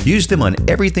relationships. Use them on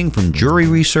everything from jury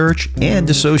research and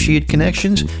associate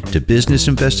connections to business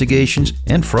investigations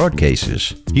and fraud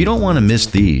cases. You don't want to miss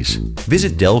these.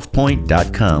 Visit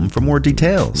delvepoint.com for more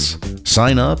details.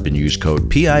 Sign up and use code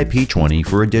PIP20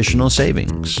 for additional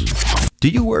savings. Do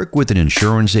you work with an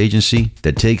insurance agency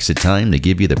that takes the time to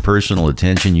give you the personal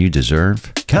attention you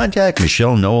deserve? Contact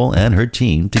Michelle Noel and her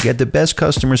team to get the best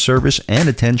customer service and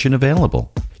attention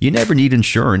available. You never need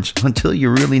insurance until you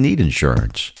really need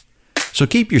insurance. So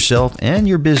keep yourself and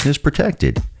your business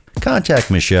protected.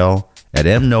 Contact Michelle at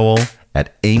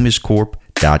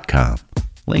mnoel@amoscorp.com.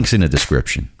 Links in the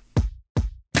description.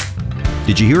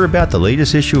 Did you hear about the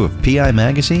latest issue of PI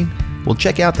Magazine? Well,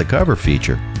 check out the cover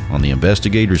feature on the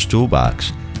Investigator's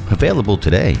Toolbox, available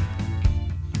today.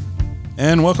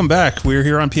 And welcome back. We're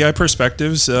here on PI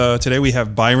Perspectives. Today we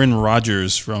have Byron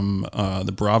Rogers from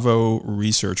the Bravo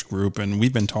Research Group, and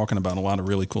we've been talking about a lot of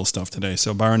really cool stuff today.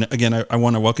 So Byron, again, I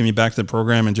want to welcome you back to the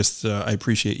program, and just I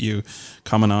appreciate you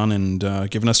coming on and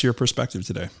giving us your perspective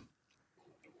today.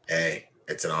 Hey,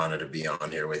 it's an honor to be on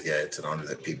here with you. It's an honor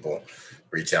that people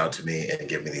reach out to me and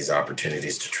give me these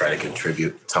opportunities to try to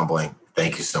contribute. It's humbling.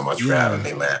 Thank you so much for having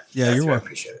me, Matt. Yeah, you're welcome. I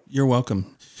appreciate it. You're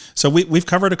welcome. So we've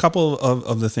covered a couple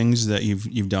of the things that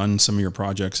you've done, some of your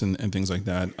projects and things like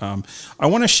that. I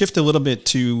want to shift a little bit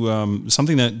to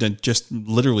something that just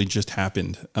literally just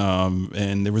happened.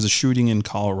 And there was a shooting in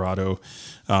Colorado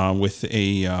with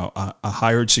a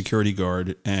hired security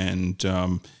guard, and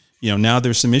now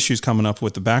there's some issues coming up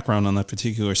with the background on that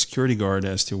particular security guard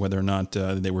as to whether or not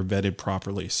they were vetted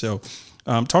properly. So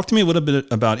talk to me a little bit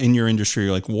about, in your industry,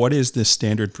 like what is the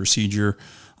standard procedure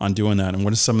on doing that, and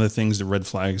what are some of the things, the red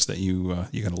flags that you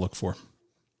got to look for?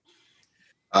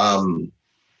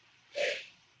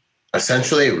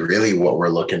 Essentially, really what we're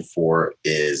looking for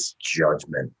is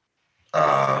judgment.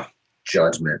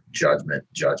 Judgment.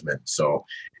 So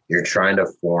you're trying to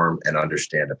form and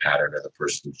understand a pattern of the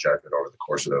person's judgment over the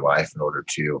course of their life in order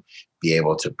to be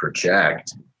able to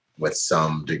project with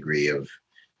some degree of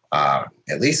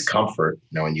at least comfort,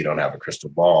 knowing you don't have a crystal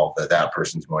ball, that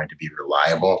person's going to be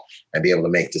reliable and be able to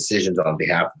make decisions on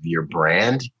behalf of your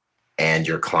brand and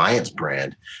your client's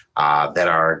brand that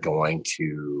are going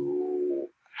to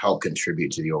help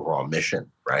contribute to the overall mission,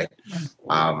 right?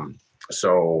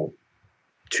 So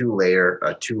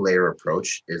a two-layer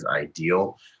approach is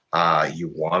ideal.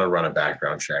 You want to run a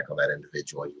background check on that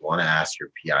individual. You want to ask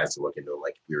your PIs to look into it,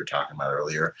 like we were talking about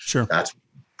earlier. Sure. That's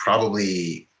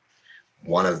probably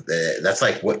that's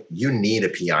like what you need a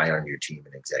PI on your team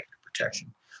in executive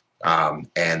protection.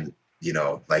 And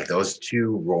like those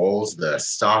two roles, the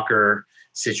stalker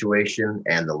situation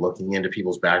and the looking into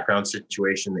people's background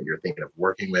situation that you're thinking of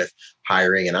working with,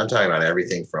 hiring. And I'm talking about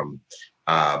everything from,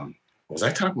 was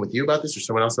I talking with you about this or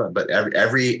someone else? But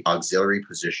every auxiliary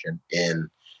position in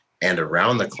and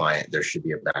around the client, there should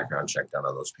be a background check done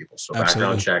on those people. So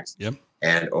background checks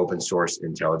and open source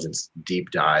intelligence, deep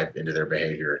dive into their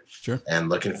behavior and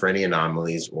looking for any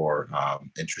anomalies or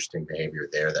interesting behavior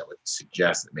there that would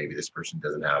suggest that maybe this person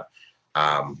doesn't have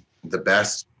the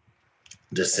best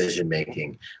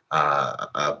decision-making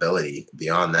ability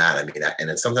beyond that. I mean, and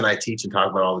it's something I teach and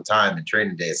talk about all the time in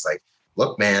training day. It's like,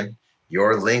 look, man,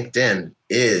 your LinkedIn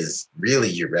is really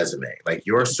your resume. Like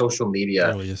your social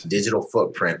media digital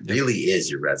footprint really is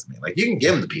your resume. Like you can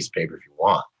give them the piece of paper if you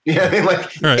want. You know what I mean?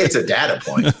 Like it's a data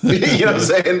point. You know what I'm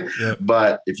saying?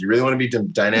 But if you really want to be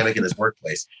dynamic in this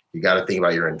workplace, you got to think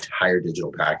about your entire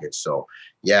digital package. So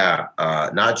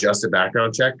not just a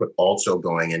background check, but also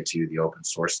going into the open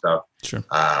source stuff.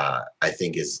 I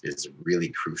think is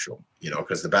really crucial. You know,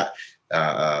 because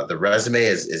the resume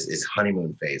is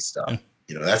honeymoon phase stuff.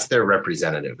 You know, that's their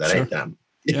representative. That ain't them.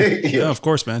 Yeah, of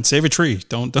course, man. Save a tree.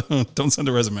 Don't send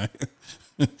a resume.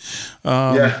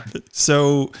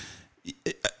 So,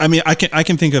 I mean, I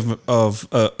can think of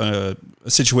a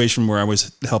situation where I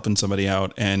was helping somebody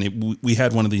out, and we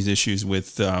had one of these issues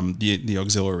with the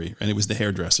auxiliary, and it was the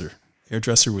hairdresser.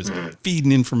 Hairdresser was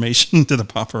feeding information to the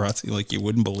paparazzi like you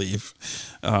wouldn't believe.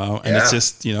 And it's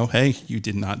just, you know, hey, you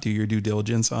did not do your due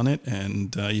diligence on it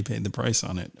and you paid the price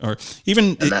on it. Or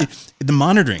even the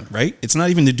monitoring, right? It's not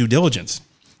even the due diligence.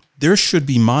 There should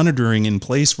be monitoring in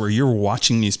place where you're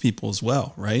watching these people as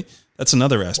well, right? That's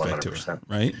another aspect 100%. To it,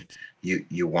 right?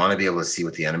 You want to be able to see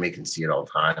what the enemy can see at all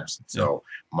times. So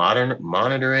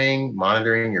monitoring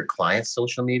your client's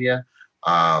social media,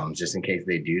 just in case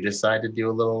they do decide to do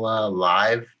a little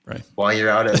live while you're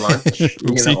out at lunch,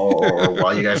 you know, or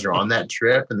while you guys are on that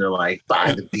trip and they're like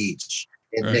by the beach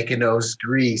in Mykonos,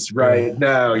 Greece right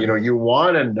now. You know, you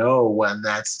want to know when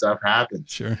that stuff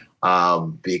happens,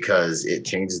 because it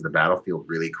changes the battlefield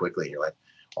really quickly. You're like,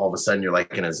 all of a sudden you're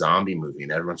like in a zombie movie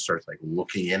and everyone starts like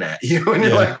looking in at you and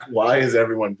you're like, why is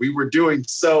everyone, we were doing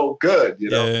so good, you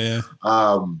know?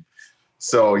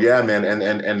 So yeah, man.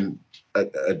 And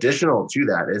additional to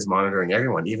that is monitoring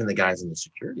everyone, even the guys in the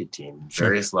security team,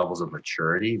 various levels of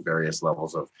maturity, various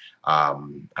levels of,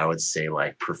 I would say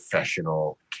like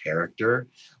professional character.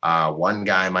 One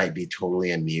guy might be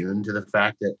totally immune to the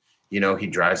fact that, you know, he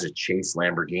drives a chase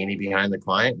Lamborghini behind the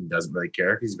client and doesn't really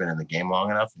care if he's been in the game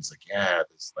long enough. He's like, yeah,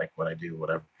 this is like what I do,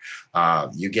 whatever.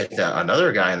 You get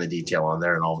another guy in the detail on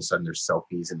there and all of a sudden there's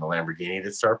selfies in the Lamborghini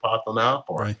that start popping up.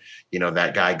 Or, you know,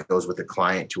 that guy goes with the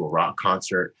client to a rock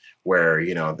concert where,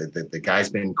 you know, the guy's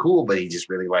been cool, but he just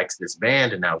really likes this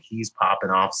band. And now he's popping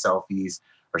off, selfies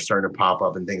are starting to pop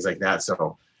up and things like that.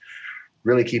 So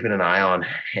really keeping an eye on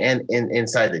and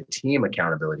inside the team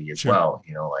accountability as well,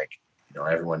 you know, like, you know,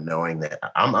 everyone knowing that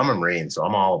I'm a Marine, so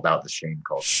I'm all about the shame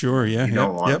culture. You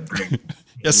don't want to bring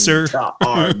yes, sir.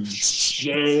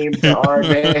 Shame to our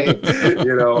name.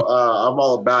 You know, I'm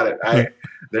all about it.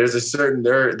 There's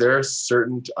there are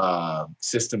certain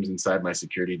systems inside my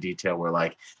security detail where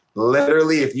like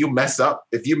literally if you mess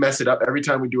it up, every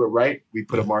time we do it right, we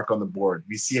put a mark on the board.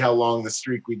 We see how long the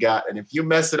streak we got, and if you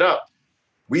mess it up,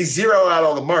 we zero out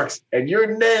all the marks and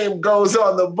your name goes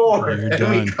on the board and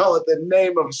we call it the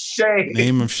name of shame.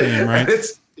 Name of shame, right?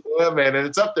 Man. And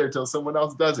it's up there till someone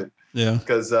else does it. Yeah.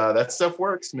 Because that stuff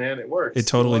works, man. It works. It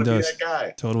totally does.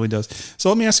 Totally does. So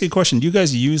let me ask you a question. Do you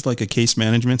guys use like a case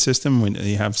management system when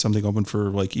you have something open for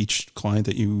like each client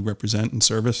that you represent and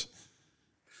service?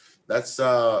 That's,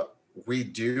 we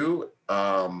do.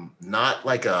 Not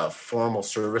like a formal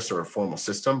service or a formal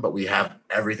system, but we have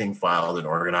everything filed and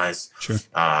organized in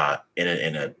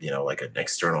a you know, like an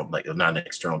external, like not an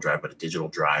external drive, but a digital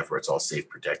drive where it's all safe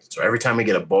protected. So every time we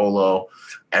get a BOLO,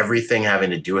 everything having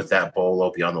to do with that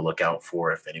BOLO, be on the lookout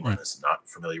for if anyone is not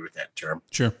familiar with that term.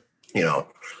 You know,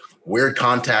 weird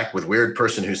contact with weird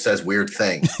person who says weird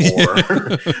thing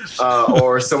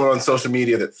or someone on social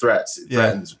media that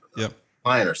threatens.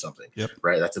 Client or something,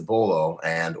 right? That's a BOLO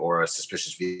or a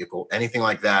suspicious vehicle, anything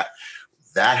like that.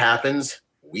 That happens.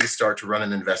 We start to run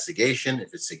an investigation.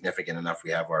 If it's significant enough,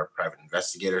 we have our private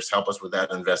investigators help us with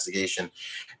that investigation,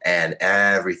 and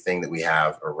everything that we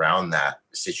have around that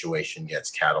situation gets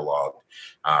cataloged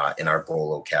in our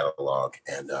BOLO catalog.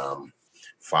 And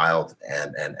filed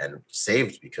and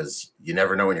saved, because you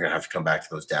never know when you're gonna have to come back to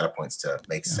those data points to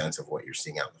make sense of what you're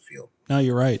seeing out in the field. No,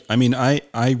 you're right. I mean, I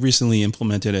recently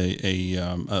implemented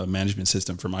a management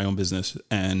system for my own business,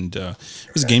 and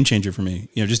it was a game changer for me.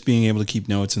 Just being able to keep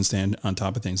notes and stand on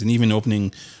top of things, and even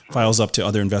opening files up to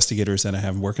other investigators that I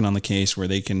have working on the case, where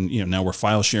they can, now we're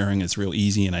file sharing. It's real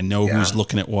easy, and I know who's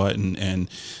looking at what,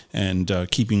 and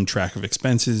keeping track of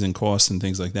expenses and costs and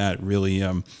things like that. Really,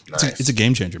 nice. It's a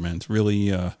game changer, man. It's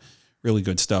really. Really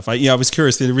good stuff. I was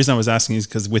curious. The reason I was asking is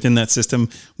because within that system,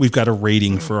 we've got a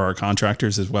rating for our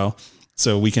contractors as well.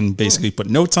 So we can basically put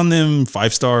notes on them,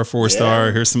 5-star,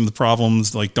 4-star. Here's some of the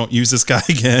problems. Like, don't use this guy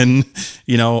again,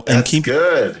 and That's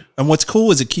good. And what's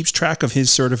cool is it keeps track of his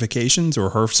certifications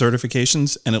or her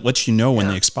certifications, and it lets you know when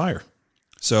they expire.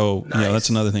 So, nice. That's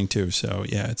another thing too. So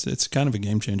it's kind of a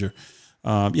game changer.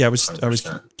 I was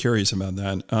curious about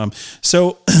that.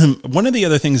 So one of the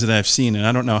other things that I've seen, and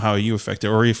I don't know how you affect it,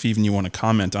 or if even you want to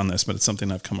comment on this, but it's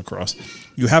something I've come across.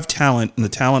 You have talent, and the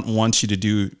talent wants you to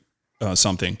do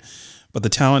something, but the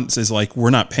talent is like, we're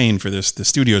not paying for this. The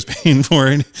studio's paying for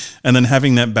it. And then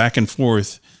having that back and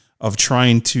forth of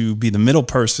trying to be the middle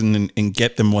person and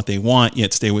get them what they want,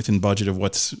 yet stay within budget of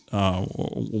what's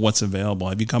available.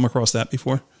 Have you come across that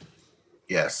before?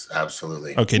 Yes,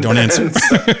 absolutely. Okay, don't answer.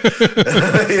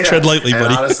 Tread lightly, buddy.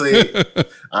 And honestly,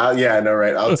 I know,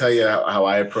 right? I'll tell you how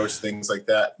I approach things like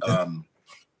that.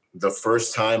 The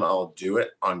first time I'll do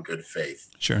it on good faith.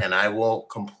 Sure. And I will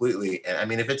completely, and I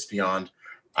mean, if it's beyond,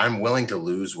 I'm willing to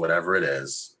lose whatever it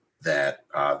is that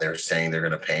they're saying they're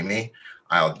going to pay me.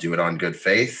 I'll do it on good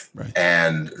faith. Right.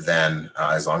 And then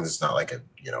as long as it's not like a,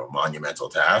 monumental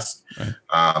task,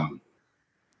 right.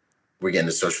 We get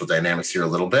into social dynamics here a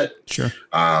little bit. Sure.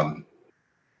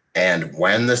 And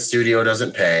when the studio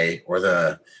doesn't pay, or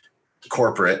the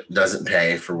corporate doesn't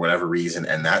pay for whatever reason,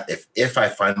 and that if I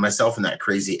find myself in that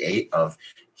crazy 8 of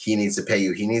he needs to pay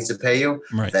you,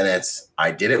 right. then it's, I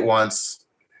did it once,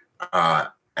 and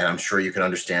I'm sure you can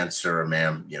understand, sir or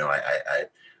ma'am, I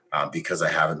because I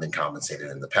haven't been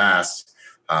compensated in the past,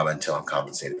 until I'm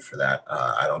compensated for that.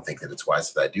 I don't think that it's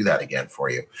wise that I do that again for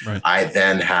you. Right. I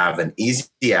then have an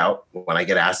easy out when I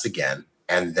get asked again.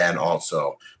 And then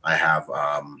also I have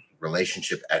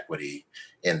relationship equity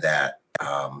in that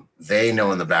they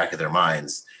know in the back of their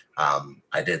minds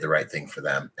I did the right thing for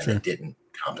them, and Sure. they didn't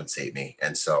compensate me.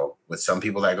 And so with some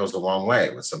people that goes a long way.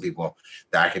 With some people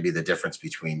that could be the difference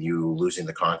between you losing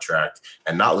the contract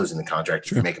and not losing the contract.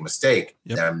 Sure. If you make a mistake,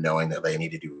 Yep. them knowing that they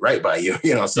need to do right by you,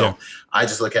 so Yeah. I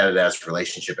just look at it as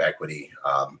relationship equity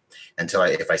until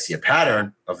if I see a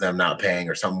pattern of them not paying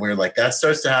or something weird like that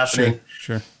starts to happening,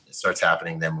 Sure. it starts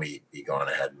happening, then we go on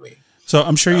ahead and we. So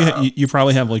I'm sure you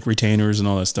probably have like retainers and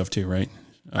all that stuff too, right?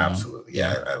 Absolutely.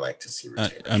 Yeah. I like to see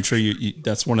retainers. I'm sure you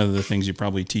that's one of the things you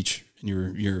probably teach in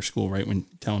your school, right? When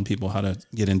telling people how to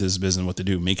get into this business, what to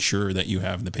do, make sure that you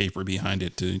have the paper behind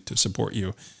it to support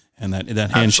you. And that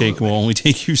handshake Absolutely. will only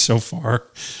take you so far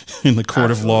in the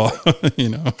court Absolutely.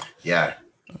 of law, Yeah.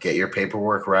 Get your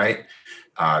paperwork right.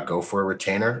 Go for a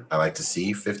retainer. I like to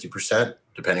see 50%,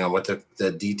 depending on what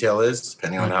the detail is,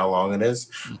 depending on how long it is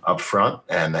up front.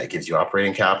 And that gives you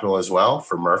operating capital as well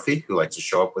for Murphy, who likes to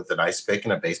show up with an ice pick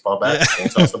and a baseball bat and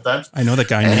chainsaw sometimes. I know that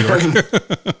guy in New York.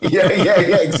 Yeah,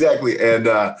 exactly. And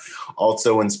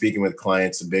also when speaking with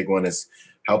clients, a big one is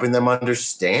helping them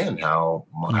understand how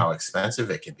expensive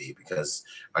it can be, because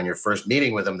on your first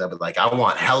meeting with them, they'll be like, I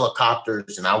want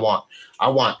helicopters and I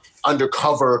want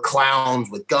undercover clowns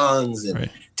with guns and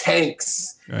Right.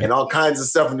 tanks Right. and all kinds of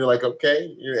stuff. And you're like,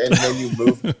 okay. And then you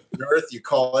move north, you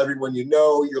call everyone you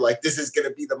know, you're like, this is going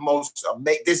to be the most,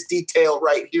 make this detail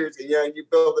right here. So, and you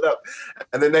build it up.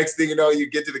 And the next thing you know, you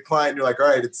get to the client and you're like, all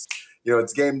right, it's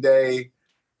game day.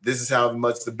 This is how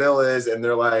much the bill is. And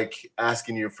they're like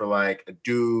asking you for like a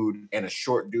dude and a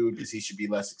short dude because he should be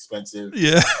less expensive.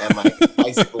 Yeah. And like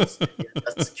bicycles,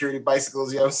 security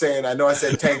bicycles. You know what I'm saying? I know I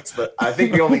said tanks, but I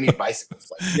think we only need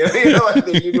bicycles. Like, I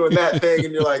think you're doing that thing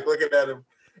and you're like looking at him,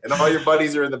 and all your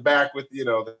buddies are in the back with,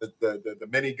 the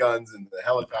mini guns and the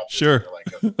helicopters. Sure.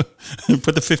 And like,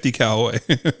 Put the 50 cal away.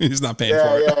 He's not paying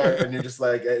for it. yeah. And you're just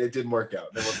like, it didn't work out.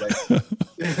 And everyone's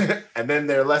like, and then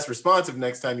they're less responsive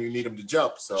next time you need them to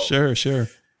jump. So Sure.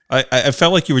 I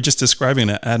felt like you were just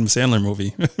describing an Adam Sandler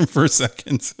movie for a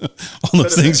second. All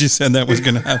those things you said that was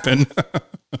going to happen.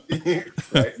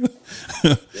 Right.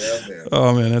 Yeah, man.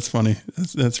 Oh man, that's funny.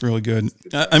 That's really good.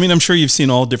 I mean, I'm sure you've seen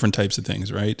all different types of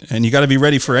things, right? And you got to be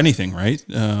ready for anything, right?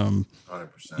 100%.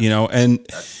 And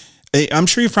I'm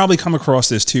sure you've probably come across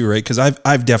this too, right? Because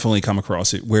I've definitely come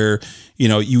across it where,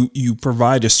 you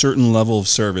provide a certain level of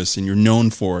service and you're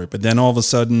known for it, but then all of a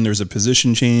sudden there's a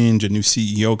position change, a new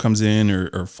CEO comes in or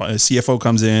a CFO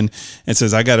comes in and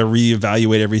says, I got to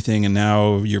reevaluate everything. And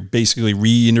now you're basically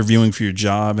re-interviewing for your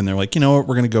job. And they're like, you know what,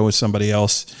 we're going to go with somebody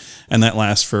else. And that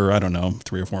lasts for, I don't know,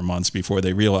 3 or 4 months before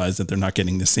they realize that they're not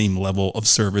getting the same level of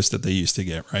service that they used to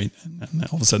get, right? And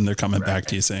all of a sudden they're coming back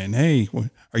to you saying, hey,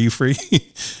 are you free?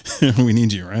 We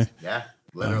need you, right? Yeah,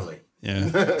 literally.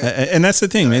 Yeah. And that's the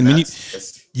thing, man. When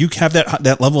you have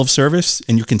that level of service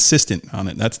and you're consistent on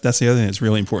it. That's the other thing that's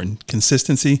really important.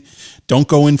 Consistency. Don't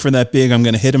go in for that big, I'm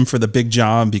going to hit him for the big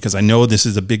job because I know this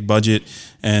is a big budget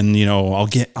and, I'll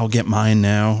get mine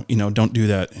now. Don't do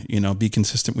that. Be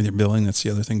consistent with your billing. That's the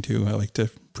other thing too. I like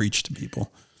to preach to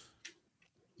people.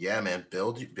 Yeah, man,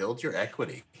 build your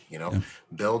equity,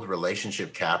 build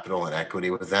relationship capital and equity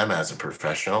with them as a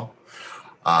professional.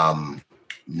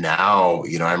 Now,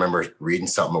 I remember reading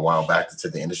something a while back that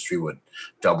said the industry would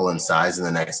double in size in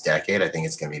the next decade. I think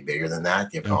it's going to be bigger than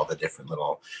that, given all the different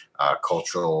little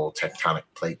cultural tectonic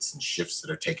plates and shifts that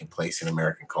are taking place in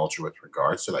American culture with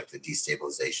regards to like the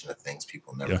destabilization of things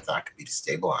people never thought could be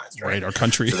destabilized. Right, our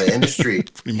country. So the industry,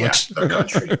 our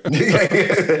country.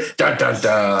 Dun, dun,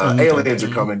 dun. Aliens are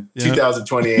coming.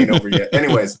 2020 ain't over yet.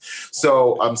 Anyways,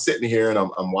 so I'm sitting here and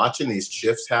I'm watching these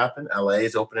shifts happen. LA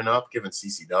is opening up, giving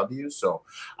CCW. So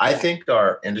I think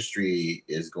our industry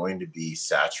is going to be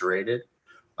saturated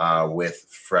with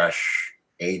fresh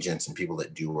agents and people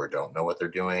that do or don't know what they're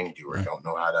doing, don't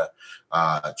know how to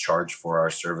charge for our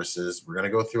services. We're going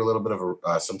to go through a little bit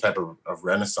of some type of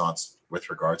renaissance with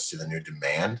regards to the new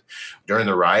demand. During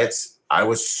the riots, I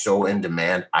was so in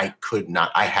demand, I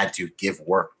had to give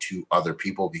work to other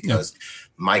people because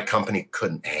my company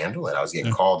couldn't handle it. I was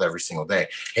getting called every single day.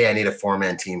 Hey, I need a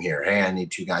 4-man team here. Hey, I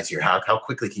need 2 guys here. How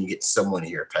quickly can you get someone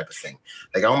here type of thing?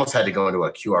 Like I almost had to go into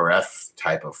a QRF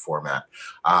type of format.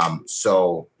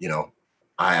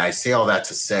 I say all that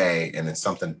to say, and it's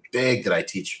something big that I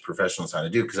teach professionals how to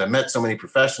do because I met so many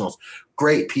professionals,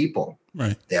 great people.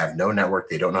 Right. They have no network.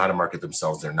 They don't know how to market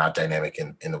themselves. They're not dynamic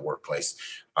in the workplace,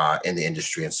 in the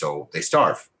industry. And so they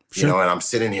starve, and I'm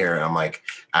sitting here and I'm like,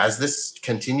 as this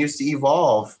continues to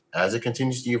evolve,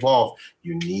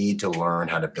 you need to learn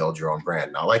how to build your own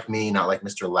brand. Not like me, not like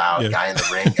Mr. Loud, guy in the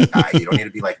ring guy. You don't need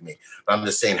to be like me. But I'm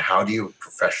just saying, how do you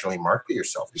professionally market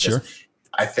yourself? Because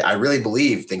I really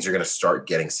believe things are going to start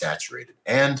getting saturated.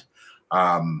 And,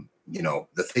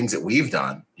 the things that we've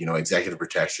done, executive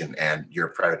protection and your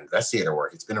private investigator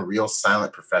work, it's been a real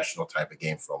silent professional type of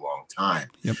game for a long time.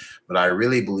 Yep. But I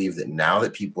really believe that now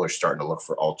that people are starting to look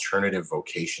for alternative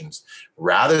vocations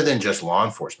rather than just law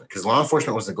enforcement, because law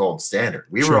enforcement was the gold standard.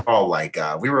 We were all like,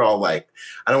 I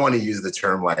don't want to use the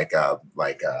term not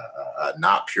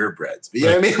purebreds, but you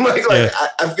know what I mean?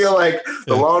 I feel like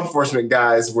the law enforcement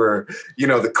guys were,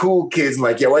 the cool kids, and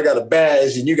well, I got a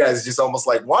badge, and you guys just almost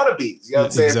like wannabes, you know what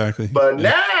I'm saying? Exactly. But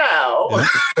now,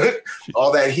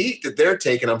 all that heat that they're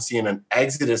taking, I'm seeing an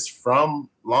exodus from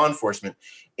law enforcement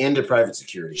into private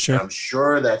security. Sure. And I'm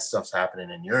sure that stuff's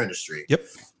happening in your industry. Yep.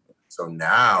 So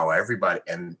now everybody,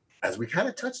 and as we kind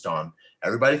of touched on,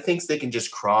 everybody thinks they can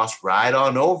just cross right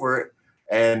on over it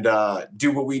and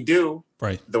do what we do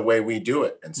the way we do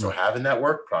it. And so having that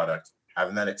work product,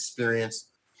 having that experience,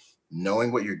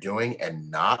 knowing what you're doing and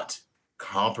not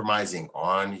compromising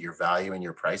on your value and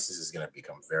your prices is going to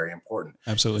become very important.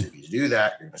 Absolutely. If you do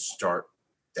that,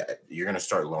 you're going to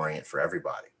start lowering it for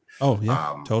everybody. Oh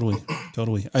yeah, totally.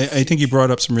 I think you brought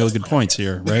up some really good points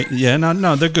here, right? Yeah,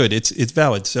 no, they're good. It's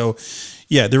valid. So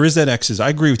yeah, there is that X's. I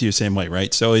agree with you the same way,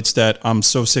 right? So it's that I'm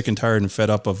so sick and tired and fed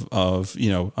up of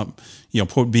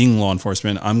being law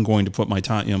enforcement. I'm going to put my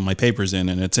time, my papers in,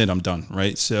 and that's it. I'm done,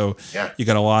 right? So you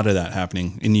got a lot of that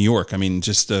happening in New York. I mean,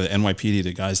 just the NYPD,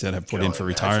 the guys that have put in for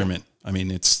retirement. I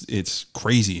mean, it's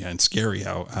crazy and scary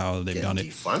how they've done it.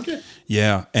 Defunded.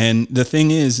 Yeah, and the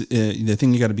thing is, the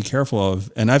thing you got to be careful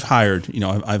of, and I've hired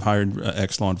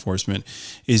ex-law enforcement,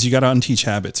 is you got to unteach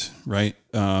habits, right?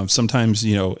 Sometimes,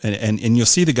 and you'll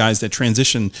see the guys that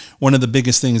transition. One of the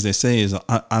biggest things they say is,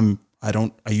 I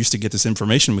used to get this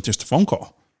information with just a phone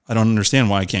call. I don't understand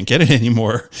why I can't get it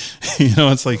anymore.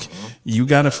 It's like, you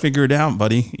got to figure it out,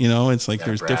 buddy. It's like,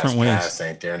 there's different ways. Pass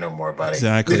ain't there no more, buddy.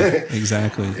 Exactly.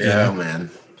 Yeah,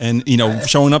 man. And,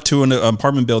 showing up to an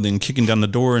apartment building, kicking down the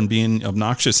door and being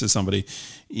obnoxious to somebody,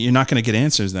 you're not going to get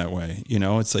answers that way.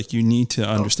 It's like, you need to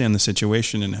understand the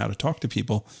situation and how to talk to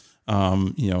people.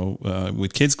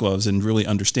 with kids gloves and really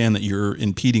understand that you're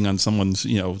impeding on someone's,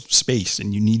 space,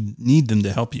 and you need them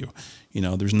to help you.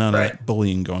 There's none of that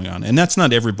bullying going on, and that's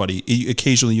not everybody.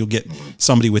 Occasionally you'll get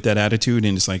somebody with that attitude,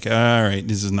 and it's like, all right,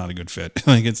 this is not a good fit.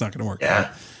 Like, it's not going to work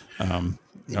out.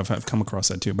 I've come across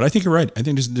that too, but I think you're right. I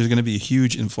think there's going to be a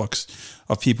huge influx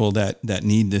of people that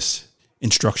need this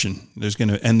instruction.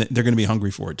 And they're going to be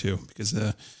hungry for it too, because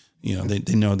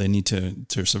they know they need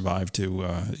to survive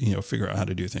to figure out how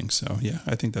to do things. So yeah,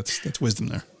 I think that's wisdom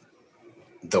there.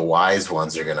 The wise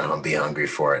ones are going to be hungry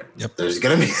for it. Yep. There's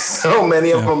going to be so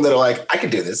many of them that are like, I can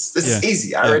do this. This is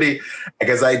easy.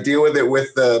 Because I deal with it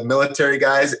with the military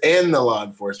guys and the law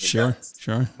enforcement guys.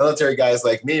 Sure. Military guys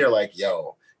like me are like,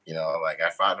 yo, like,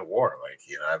 I fought in a war. Like,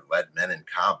 I've led men in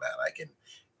combat. I can,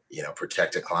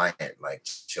 protect a client, like,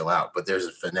 chill out. But there's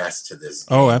a finesse to this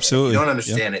game. Oh, absolutely. If you don't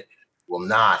understand it, will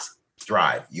not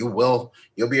thrive. You'll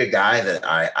be a guy that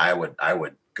I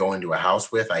would go into a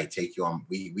house with. I take you on,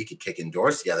 we could kick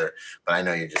indoors together, but I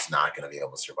know you're just not going to be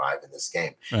able to survive in this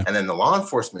game. Right. And then the law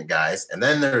enforcement guys, and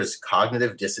then there's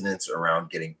cognitive dissonance around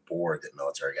getting bored that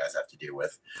military guys have to deal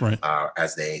with,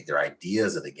 as their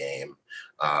ideas of the game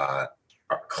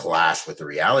clash with the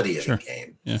reality of the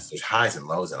game. Yeah. So there's highs and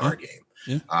lows in our game.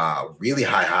 Yeah. Really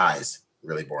high highs,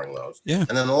 really boring lows. Yeah.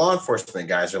 And then the law enforcement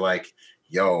guys are like,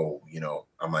 yo,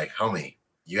 I'm like, homie,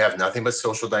 you have nothing but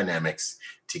social dynamics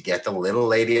to get the little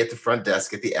lady at the front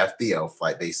desk at the FBO,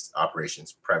 Flight-Based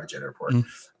Operations Private Jet Airport,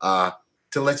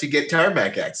 to let you get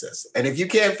tarmac access. And if you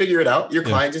can't figure it out, your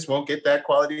client just won't get that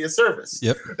quality of service.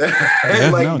 Yep.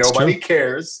 Nobody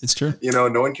cares. It's true. No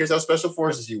one cares how special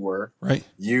forces you were. Right.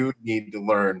 You need to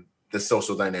learn the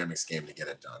social dynamics game to get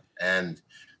it done. And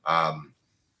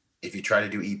if you try to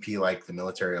do EP like the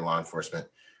military and law enforcement,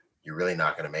 you're really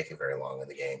not going to make it very long in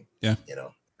the game. Yeah.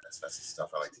 That's the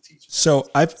stuff I like to teach. So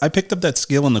I picked up that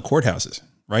skill in the courthouses,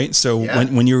 right? So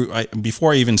when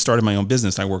before I even started my own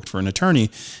business, I worked for an attorney,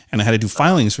 and I had to do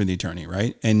filings for the attorney,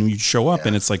 right? And you show up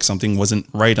and it's like something wasn't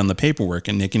right on the paperwork,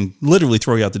 and they can literally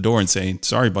throw you out the door and say,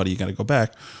 sorry, buddy, you got to go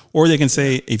back. Or they can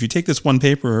say, if you take this one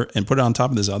paper and put it on top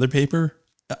of this other paper,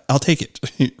 I'll take it,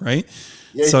 right?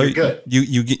 Yeah, so you're good.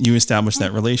 You establish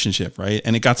that relationship, right?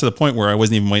 And it got to the point where I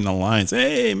wasn't even waiting on lines.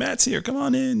 Hey, Matt's here. Come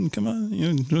on in. Come on.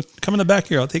 Come in the back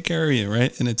here. I'll take care of you,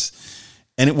 right? And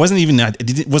it wasn't even that.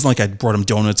 It wasn't like I brought him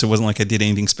donuts. It wasn't like I did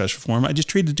anything special for him. I just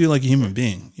treated the dude like a human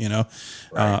being,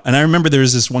 Right. And I remember there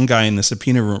was this one guy in the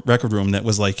subpoena record room that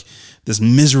was like this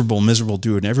miserable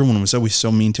dude, and everyone was always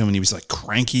so mean to him, and he was like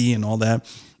cranky and all that.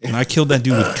 And I killed that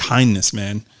dude with kindness,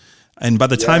 man. And by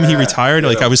the time he retired,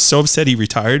 I was so upset he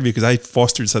retired, because I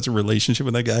fostered such a relationship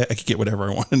with that guy. I could get whatever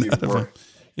I wanted out of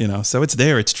him. So it's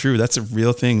there. It's true. That's a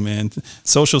real thing, man.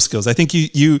 Social skills. I think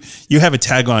you have a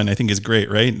tagline I think is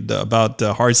great, right? About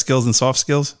hard skills and soft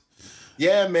skills.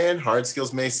 Yeah, man. Hard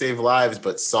skills may save lives,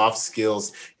 but soft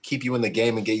skills keep you in the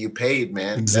game and get you paid,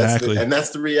 man. Exactly. That's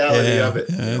the reality of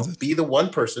it. Be the one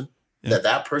person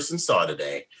that person saw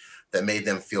today that made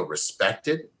them feel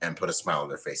respected and put a smile on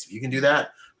their face. If you can do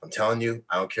that, I'm telling you,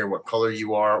 I don't care what color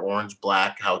you are, orange,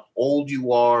 black, how old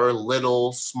you are,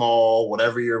 little, small,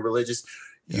 whatever you're religious,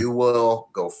 you will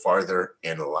go farther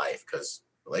in life, because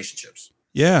relationships.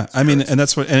 Yeah. I mean, and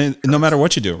that's no matter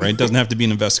what you do, right? It doesn't have to be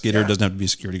an investigator. It doesn't have to be a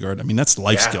security guard. I mean, that's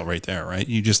life skill right there, right?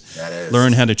 You just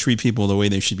learn how to treat people the way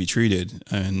they should be treated,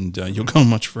 and you'll go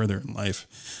much further in life.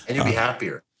 And you'll be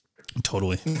happier.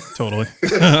 Totally.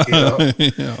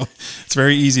 It's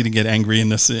very easy to get angry in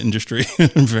this industry.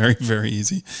 Very, very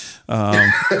easy.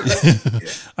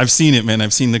 I've seen it, man.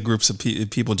 I've seen the groups of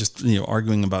people just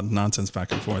arguing about nonsense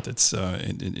back and forth. It's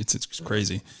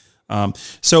crazy.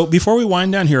 So before we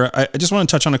wind down here, I just want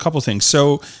to touch on a couple of things.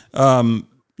 So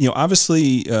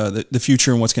obviously the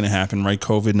future and what's going to happen, right?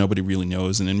 COVID, nobody really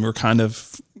knows, and then we're kind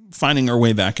of finding our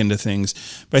way back into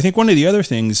things. But I think one of the other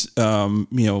things,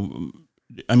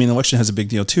 election has a big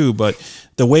deal too, but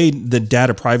the way the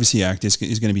Data Privacy Act is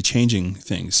going to be changing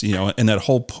things, and that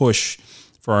whole push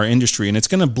for our industry, and it's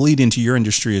going to bleed into your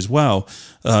industry as well.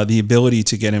 The ability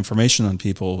to get information on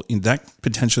people, that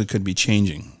potentially could be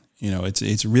changing.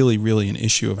 It's really, really an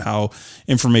issue of how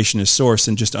information is sourced,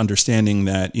 and just understanding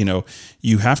that,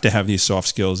 you have to have these soft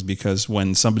skills, because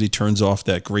when somebody turns off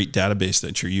that great database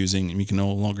that you're using and you can no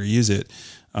longer use it,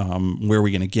 where are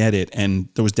we going to get it? And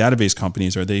those database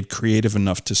companies, are they creative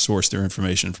enough to source their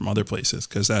information from other places?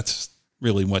 Because that's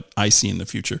really what I see in the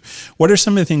future. What are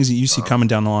some of the things that you see coming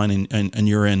down the line and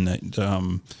you're in that,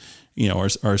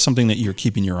 are something that you're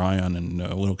keeping your eye on and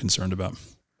a little concerned about?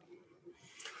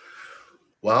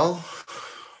 Well,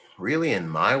 really in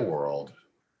my world,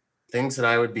 things that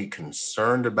I would be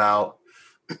concerned about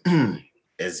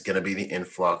is going to be the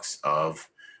influx of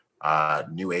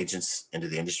new agents into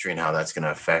the industry and how that's going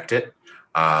to affect it.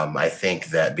 I think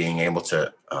that being able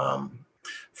to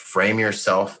frame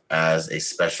yourself as a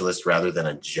specialist rather than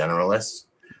a generalist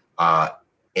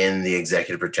in the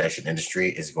executive protection industry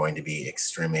is going to be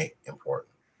extremely important.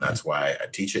 That's why I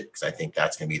teach it, because I think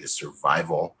that's going to be the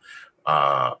survival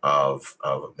of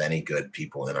many good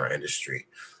people in our industry.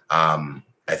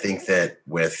 I think that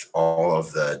with all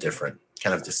of the different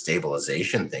kind of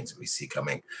destabilization things that we see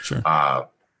coming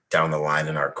down the line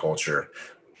in our culture,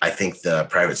 I think the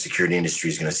private security industry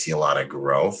is going to see a lot of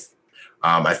growth.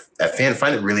 I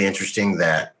find it really interesting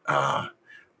that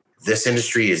this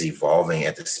industry is evolving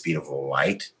at the speed of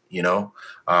light.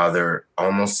 There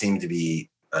almost seem to be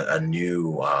a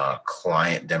new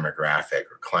client demographic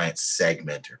or client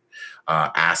segment or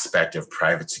aspect of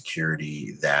private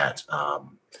security that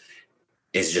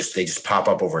is they just pop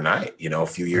up overnight. A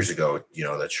few years ago,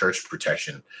 the church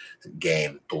protection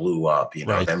game blew up,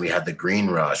 then we had the green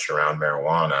rush around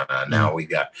marijuana. And now we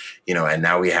got, and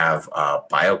now we have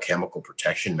biochemical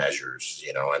protection measures,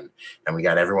 and we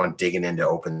got everyone digging into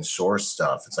open source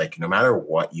stuff. It's like, no matter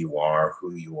what you are,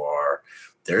 who you are,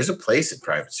 there's a place in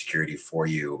private security for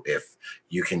you if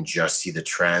you can just see the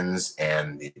trends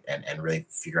and really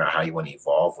figure out how you want to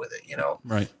evolve with it,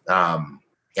 Right.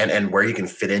 And where you can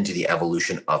fit into the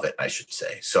evolution of it, I should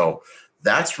say. So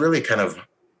that's really kind of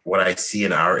what I see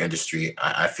in our industry.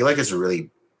 I feel like it's a really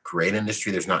great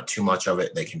industry. There's not too much of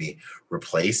it that can be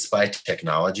replaced by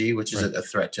technology, which is a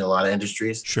threat to a lot of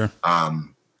industries. Sure.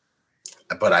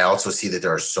 But I also see that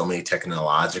there are so many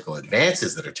technological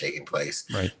advances that are taking place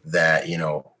that,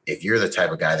 if you're the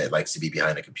type of guy that likes to be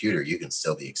behind a computer, you can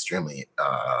still be extremely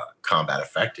combat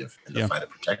effective in the fight of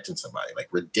protecting somebody, like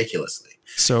ridiculously.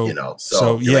 So like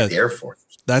the Air Force.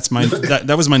 That's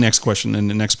that was my next question and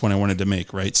the next point I wanted to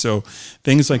make, right? So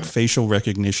things like facial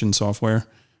recognition software,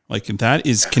 like that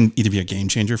can either be a game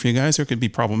changer for you guys or it could be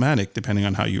problematic depending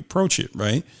on how you approach it,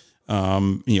 right?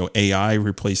 AI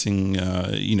replacing,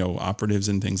 operatives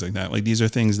and things like that. Like these are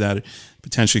things that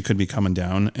potentially could be coming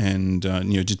down and,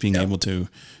 just being able to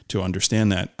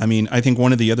understand that. I mean, I think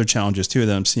one of the other challenges too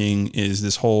that I'm seeing is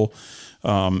this whole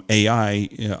AI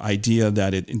idea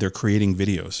that they're creating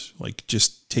videos, like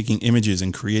just taking images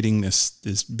and creating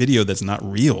this video that's not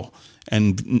real,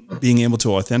 and being able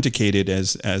to authenticate it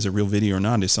as a real video or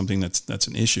not is something that's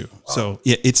an issue. So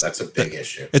that's a big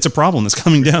issue. It's a problem that's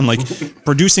coming down, like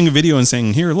producing a video and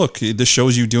saying, here, look, this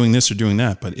shows you doing this or doing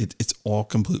that, but it's all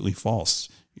completely false.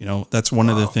 That's one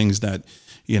of the things that,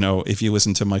 if you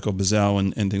listen to Michael Bazzell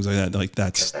and things like that, like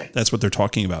that's what they're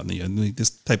talking about. And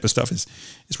this type of stuff is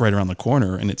right around the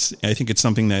corner. And I think it's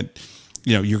something that,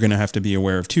 you're going to have to be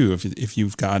aware of too. If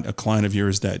you've got a client of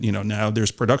yours that, now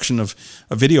there's production of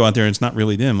a video out there and it's not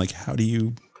really them, like how do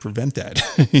you prevent that?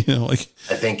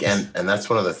 I think, and that's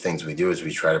one of the things we do is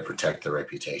we try to protect the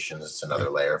reputation. It's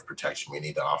another layer of protection we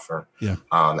need to offer. Yeah.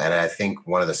 And I think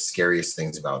one of the scariest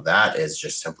things about that is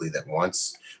just simply that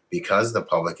because the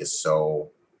public is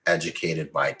so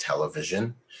educated by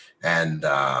television and,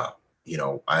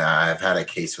 I've had a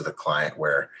case with a client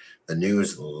where the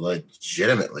news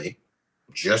legitimately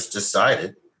just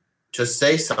decided to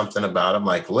say something about him,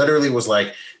 like literally was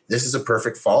like, this is a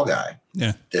perfect fall guy.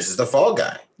 Yeah. This is the fall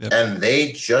guy. Yep. And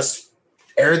they just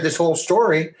aired this whole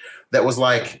story that was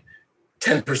like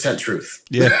 10% truth.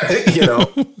 Yeah.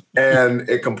 And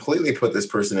it completely put this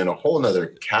person in a whole nother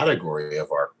category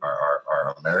of our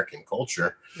American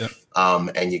culture. Yep.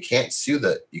 And you can't sue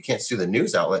the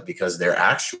news outlet because their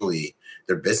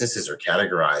businesses are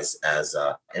categorized as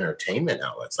entertainment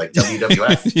outlets like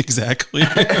WWF. Exactly.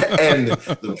 And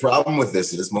the problem with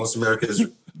this is most Americans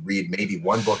read maybe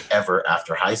one book ever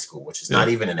after high school, which is not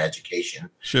even an education.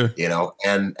 Sure.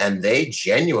 And they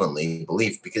genuinely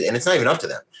believe and it's not even up to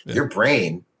them. Yeah. Your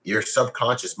brain, your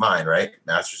subconscious mind, right?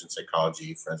 Masters in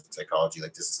psychology, forensic psychology,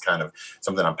 like this is kind of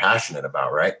something I'm passionate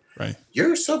about, right? Right.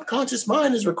 Your subconscious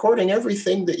mind is recording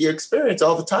everything that you experience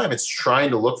all the time. It's trying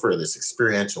to look for this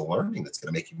experiential learning that's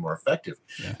going to make you more effective.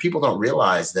 Yeah. People don't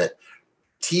realize that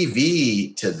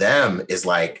TV to them is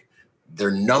like their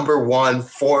number one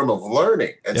form of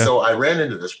learning. And so I ran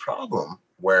into this problem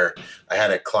where I had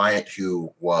a client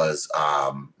who was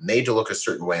made to look a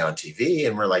certain way on TV,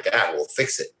 and we're like, we'll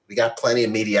fix it. We got plenty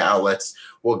of media outlets.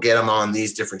 We'll get him on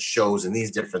these different shows and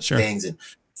these different things. And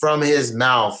from his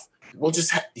mouth, we'll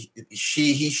just,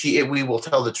 we will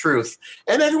tell the truth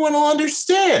and everyone will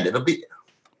understand. It'll be,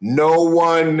 no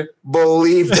one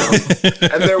believed them.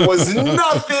 And there was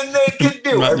nothing they could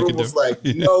do. Everyone was like,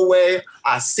 no way.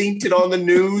 I seen it on the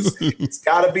news. It's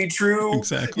got to be true.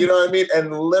 Exactly. You know what I mean?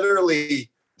 And literally,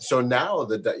 so now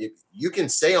you can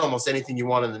say almost anything you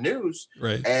want in the news.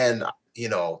 Right. And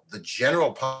the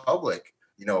general public,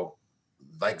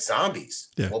 like zombies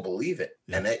will believe it.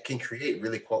 Yeah. And that can create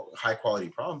really high quality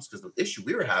problems, because the issue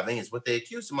we were having is what they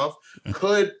accused him of.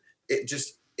 Could it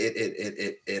just,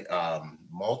 it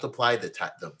multiplied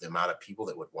the amount of people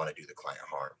that would want to do the client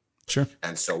harm. Sure.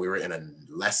 And so we were in a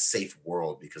less safe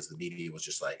world, because the media was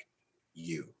just like,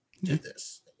 you did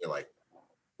this. And you're like,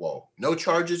 whoa, no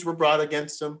charges were brought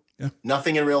against him. Yeah.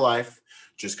 Nothing in real life,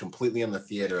 just completely in the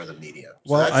theater of the media.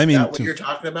 So what you're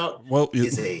talking about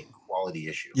is a quality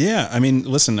issue. Yeah. I mean,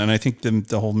 listen, and I think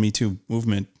the whole Me Too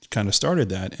movement kind of started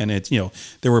that. And it's,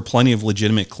 there were plenty of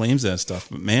legitimate claims to that stuff.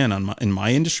 But man, in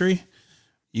my industry,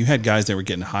 you had guys that were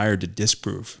getting hired to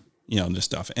disprove, this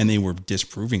stuff, and they were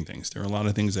disproving things. There were a lot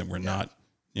of things that were not,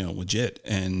 legit.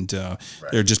 And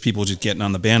they're just people just getting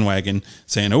on the bandwagon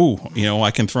saying, oh,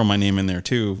 I can throw my name in there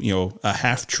too. A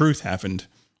half truth happened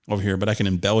over here, but I can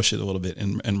embellish it a little bit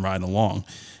and ride along.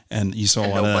 And you saw a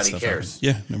lot of that stuff. Nobody cares.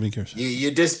 Yeah, nobody cares. You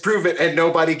disprove it and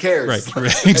nobody cares. Right,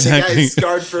 exactly. And the guy's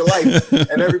scarred for life.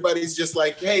 And everybody's just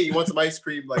like, hey, you want some ice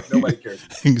cream? Like, nobody cares.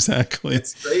 Exactly.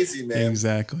 It's crazy, man.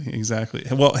 Exactly.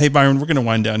 Well, hey, Byron, we're going to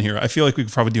wind down here. I feel like we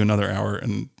could probably do another hour,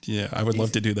 and yeah, I would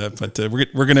love to do that. But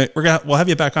we'll have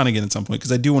you back on again at some point,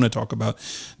 because I do want to talk about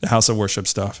the House of Worship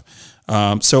stuff.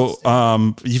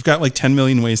 You've got like 10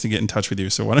 million ways to get in touch with you.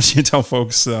 So why don't you tell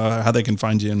folks how they can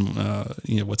find you,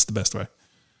 and what's the best way?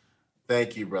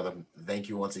 Thank you, brother. Thank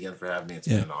you once again for having me. It's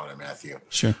been an honor, Matthew.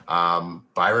 Sure.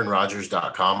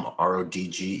 ByronRogers.com,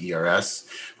 RODGERS,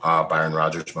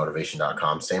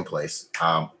 ByronRogersMotivation.com, same place.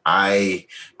 My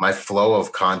flow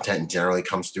of content generally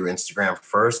comes through Instagram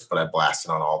first, but I blast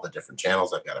it on all the different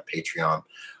channels. I've got a Patreon.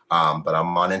 But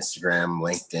I'm on Instagram,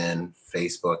 LinkedIn,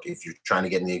 Facebook. If you're trying to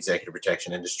get in the executive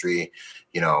protection industry,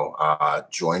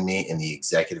 join me in the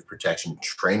Executive Protection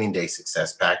Training Day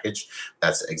Success Package.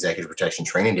 That's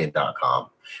executiveprotectiontrainingday.com.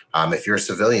 If you're a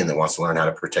civilian that wants to learn how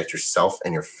to protect yourself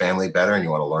and your family better, and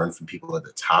you want to learn from people at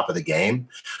the top of the game,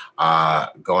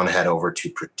 go on ahead over to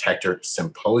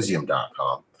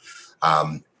protectorsymposium.com.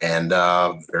 And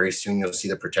very soon you'll see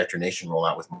the Protector Nation roll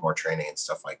out with more training and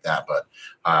stuff like that. But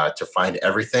to find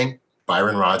everything,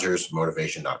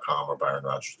 ByronRogersMotivation.com or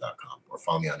ByronRogers.com, or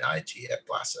follow me on IG at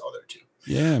Blast It All there too.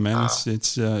 Yeah, man,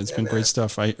 it's been great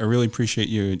stuff. I really appreciate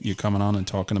you coming on and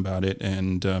talking about it.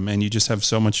 And man, you just have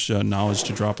so much knowledge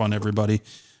to drop on everybody.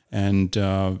 And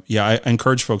I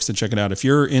encourage folks to check it out. If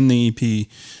you're in the EP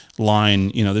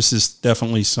line, this is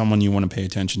definitely someone you want to pay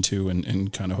attention to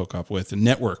and kind of hook up with and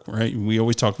network, right? We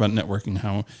always talk about networking,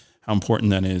 how important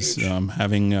that is.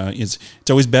 It's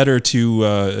always better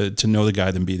to know the guy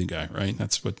than be the guy, right?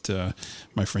 That's what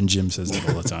my friend Jim says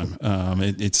all the time.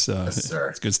 It's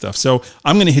good stuff. So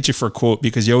I'm going to hit you for a quote,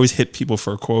 because you always hit people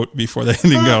for a quote before they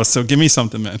even go. So give me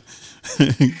something, man.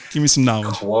 Give me some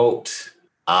knowledge. Quote.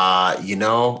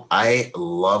 I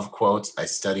love quotes. I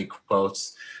study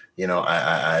quotes.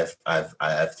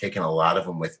 I've taken a lot of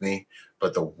them with me,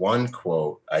 but the one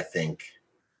quote, I think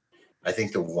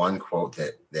the one quote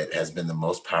that has been the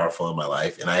most powerful in my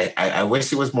life, and I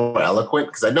wish it was more eloquent,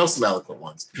 because I know some eloquent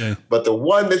ones, but the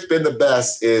one that's been the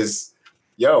best is,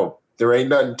 there ain't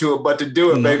nothing to it but to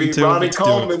do it, baby. Ronnie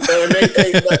Coleman, man,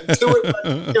 ain't nothing to it but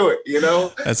to do it,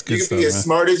 That's good. You can be as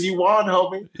smart as you want,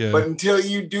 homie, but until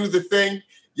you do the thing,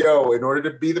 in order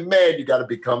to be the man, you got to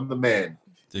become the man.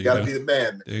 You got to be the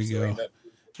man. There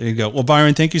you go. Well,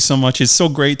 Byron, thank you so much. It's so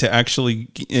great to actually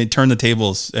turn the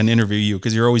tables and interview you,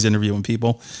 because you're always interviewing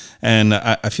people. And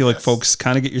I feel like folks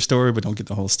kind of get your story, but don't get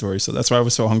the whole story. So that's why I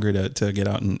was so hungry to get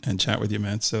out and chat with you,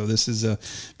 man. So this has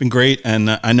been great.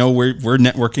 And I know we're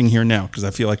networking here now, because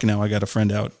I feel like now I got a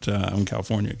friend out in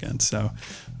California again. So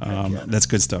that's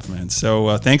good stuff, man.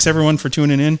 So thanks, everyone, for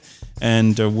tuning in.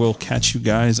 And we'll catch you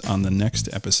guys on the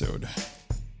next episode.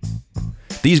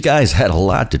 These guys had a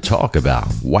lot to talk about.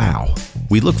 Wow.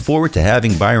 We look forward to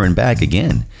having Byron back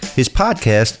again. His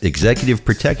podcast, Executive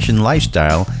Protection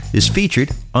Lifestyle, is featured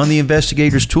on the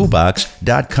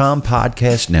InvestigatorSToolbox.com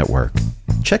podcast network.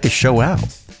 Check his show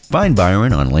out. Find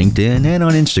Byron on LinkedIn and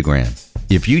on Instagram.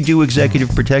 If you do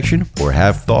executive protection or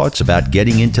have thoughts about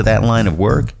getting into that line of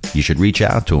work, you should reach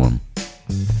out to him.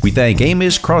 We thank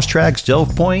Amos, Crosstrack,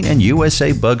 Stealth Point, and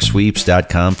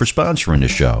USABugSweeps.com for sponsoring the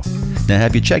show. Now,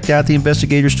 have you checked out the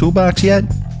Investigator's Toolbox yet?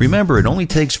 Remember, it only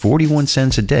takes 41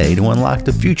 cents a day to unlock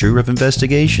the future of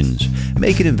investigations.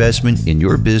 Make an investment in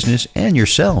your business and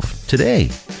yourself today.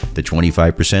 The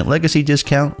 25% legacy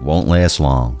discount won't last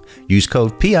long. Use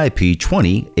code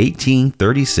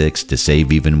PIP201836 to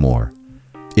save even more.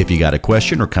 If you got a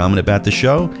question or comment about the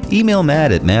show, email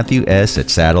Matt at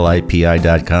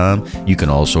matthews@satellitepi.com. You can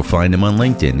also find him on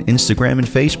LinkedIn, Instagram, and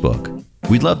Facebook.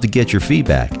 We'd love to get your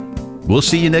feedback. We'll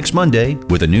see you next Monday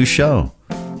with a new show.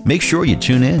 Make sure you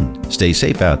tune in. Stay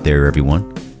safe out there,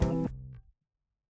 everyone.